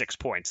 1 to 6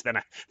 points.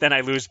 Then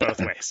I lose both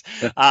ways.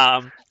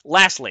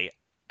 Lastly,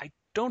 I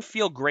don't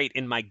feel great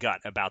in my gut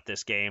about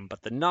this game,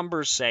 but the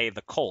numbers say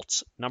the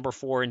Colts, number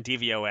 4 in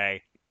DVOA,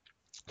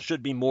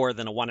 should be more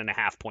than a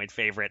 1.5-point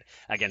favorite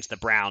against the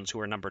Browns, who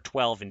are number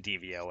 12 in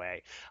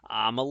DVOA.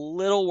 I'm a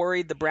little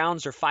worried the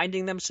Browns are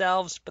finding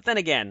themselves, but then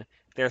again,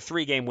 their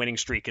 3-game winning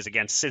streak is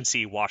against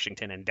Cincy,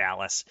 Washington, and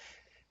Dallas.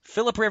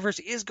 Phillip Rivers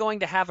is going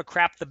to have a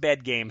crap the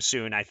bed game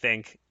soon, I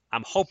think.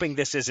 I'm hoping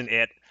this isn't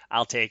it.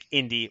 I'll take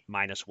Indy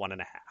minus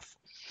 1.5.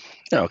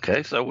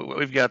 Okay, so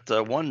we've got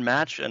one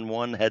match and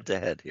one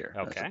head-to-head here,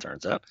 as it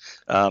turns out.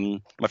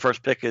 My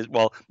first pick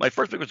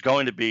was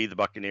going to be the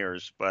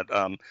Buccaneers, but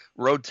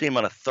road team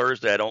on a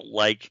Thursday I don't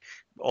like,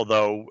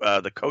 although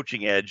the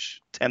coaching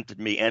edge tempted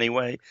me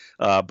anyway.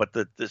 But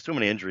there's too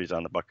many injuries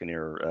on the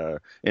Buccaneer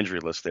injury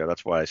list there.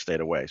 That's why I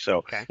stayed away.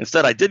 So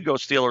instead, I did go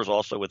Steelers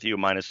also with you,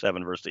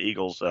 -7 versus the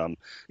Eagles.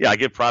 I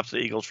give props to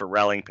the Eagles for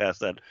rallying past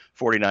that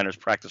 49ers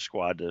practice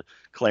squad to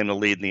claim the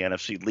lead in the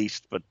NFC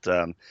least. But,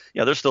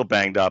 they're still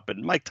banged up.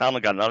 And Mike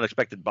Tomlin got an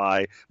unexpected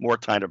bye, more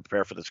time to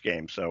prepare for this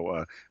game.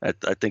 So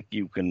I think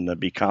you can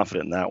be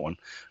confident in that one.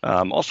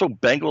 Also,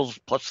 Bengals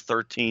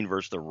 +13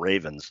 versus the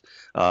Ravens.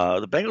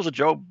 The Bengals of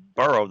Joe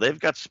Burrow, they've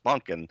got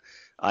spunk, and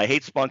I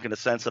hate spunk in the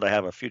sense that I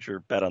have a future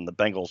bet on the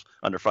Bengals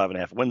under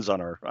 5.5 wins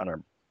on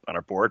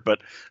our board,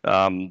 but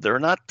they're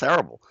not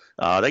terrible.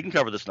 They can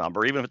cover this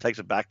number, even if it takes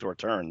a backdoor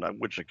turn,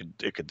 which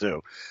it could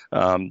do.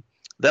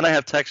 Then I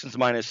have Texans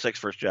 -6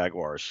 versus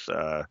Jaguars.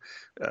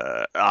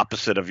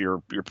 Opposite of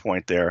your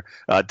point there.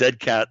 Dead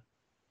cat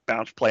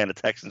bounce play on the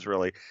Texans,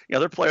 really.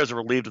 Their players are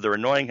relieved of their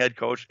annoying head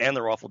coach and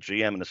their awful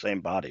GM in the same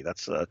body.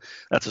 That's a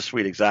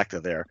sweet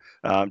exacta there.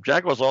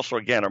 Jaguars also,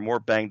 again, are more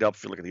banged up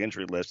if you look at the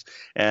injury list.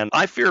 And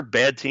I fear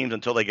bad teams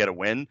until they get a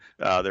win.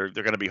 They're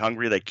going to be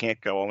hungry. They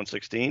can't go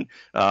 0-16.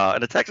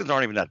 And the Texans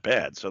aren't even that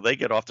bad. So they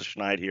get off the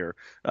schneid here,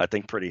 I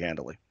think, pretty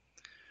handily.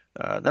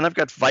 Then I've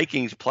got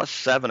Vikings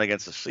 +7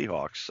 against the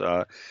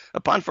Seahawks.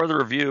 Upon further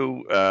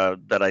review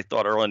that I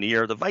thought early in the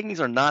year, the Vikings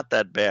are not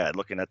that bad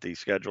looking at the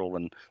schedule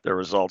and their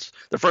results.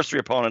 The first 3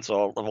 opponents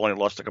have only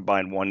lost a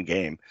combined 1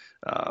 game.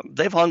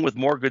 They've hung with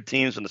more good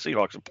teams than the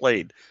Seahawks have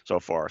played so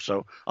far,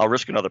 so I'll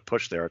risk another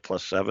push there at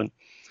 +7.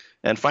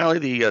 And finally,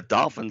 the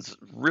Dolphins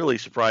really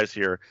surprised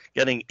here,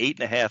 getting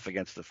 8.5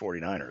 against the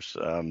 49ers.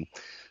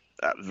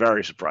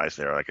 Very surprised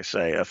there, like I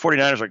say.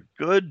 49ers are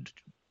good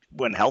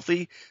when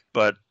healthy,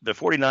 but the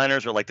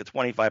 49ers are like the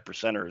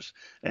 25%ers,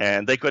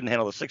 and they couldn't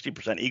handle the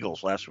 60%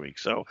 Eagles last week.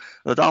 So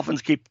the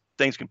Dolphins keep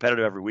things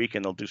competitive every week,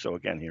 and they'll do so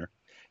again here.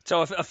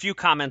 So a few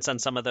comments on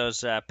some of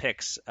those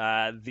picks.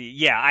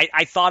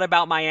 I thought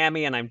about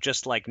Miami, and I'm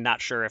just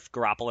not sure if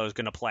Garoppolo is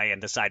going to play,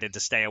 and decided to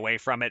stay away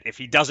from it. If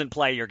he doesn't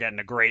play, you're getting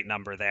a great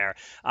number there.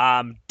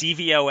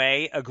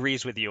 DVOA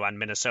agrees with you on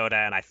Minnesota,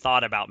 and I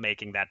thought about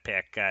making that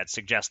pick. It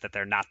suggests that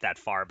they're not that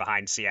far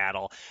behind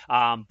Seattle.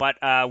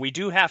 But we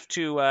do have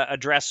to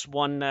address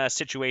one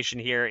situation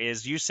here.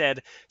 Is you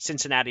said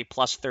Cincinnati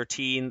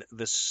 +13.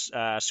 This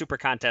Super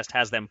Contest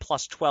has them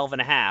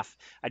 +12.5.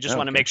 I just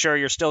want to make sure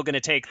you're still going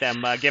to take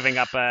them. Giving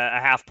up a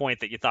half point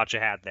that you thought you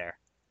had there.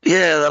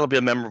 Yeah, that'll be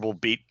a memorable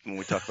beat when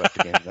we talk about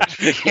the game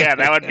next week. Yeah,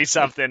 that would be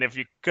something if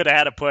you could have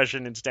had a push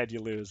and instead you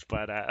lose.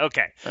 But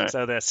okay, right.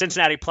 So the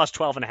Cincinnati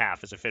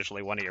 +12.5 is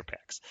officially one of your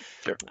picks.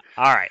 Sure.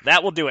 All right,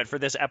 that will do it for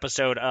this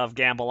episode of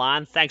Gamble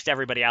On. Thanks to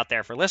everybody out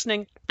there for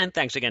listening, and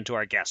thanks again to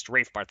our guest,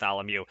 Rafe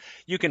Bartholomew.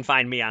 You can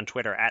find me on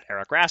Twitter at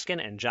Eric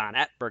Raskin and John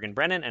at Bergen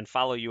Brennan, and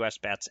follow US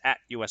Bets at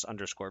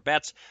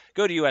US_bets.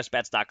 Go to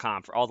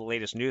usbets.com for all the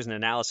latest news and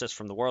analysis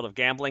from the world of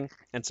gambling,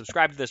 and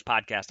subscribe to this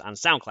podcast on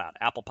SoundCloud,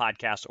 Apple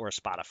Podcasts, or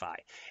Spotify.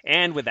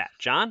 And with that,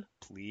 John,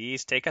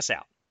 please take us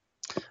out.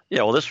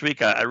 Yeah, well, this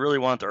week I really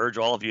want to urge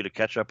all of you to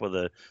catch up with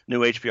a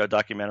new HBO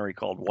documentary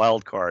called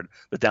Wild Card,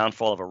 The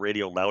Downfall of a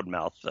Radio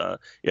Loudmouth.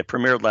 It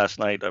premiered last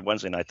night,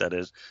 Wednesday night, that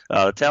is.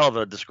 The tale of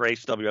a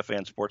disgraced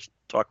WFAN sports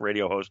talk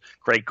radio host,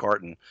 Craig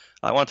Carton.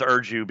 I want to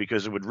urge you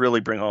because it would really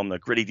bring home the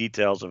gritty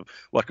details of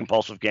what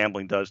compulsive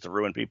gambling does to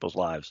ruin people's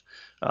lives.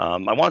 I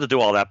want to do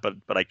all that,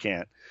 but I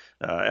can't.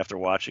 After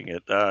watching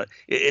it.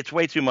 It's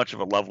way too much of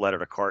a love letter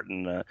to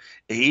Carton.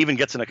 He even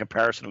gets in a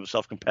comparison of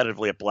himself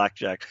competitively at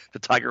blackjack to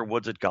Tiger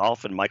Woods at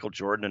golf and Michael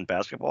Jordan in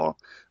basketball.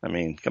 I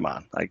mean, come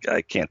on.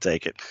 I can't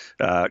take it.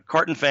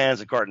 Carton fans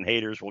and Carton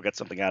haters will get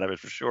something out of it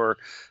for sure.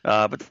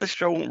 But this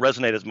show won't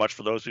resonate as much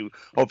for those who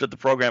hope that the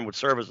program would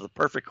serve as the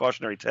perfect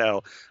cautionary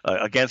tale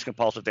against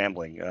compulsive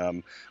gambling.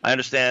 I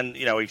understand,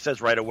 he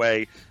says right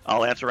away,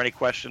 I'll answer any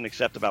question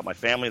except about my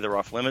family. They're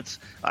off limits.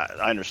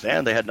 I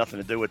understand. They had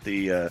nothing to do with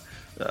the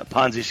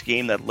Ponzi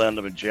scheme that led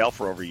him in jail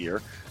for over a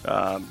year.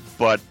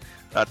 But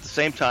at the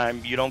same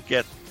time, you don't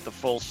get the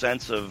full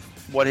sense of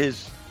what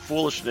his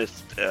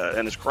foolishness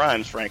and his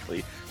crimes,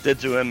 frankly, did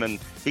to him. And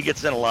he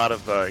gets in a lot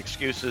of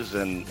excuses,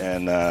 and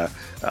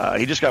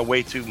he just got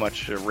way too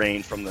much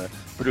rain from the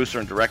producer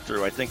and director,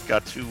 who I think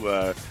got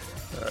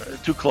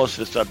too close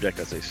to the subject,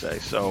 as they say.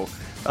 So,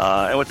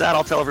 and with that,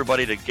 I'll tell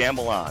everybody to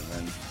gamble on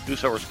and do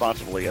so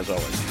responsibly, as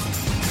always.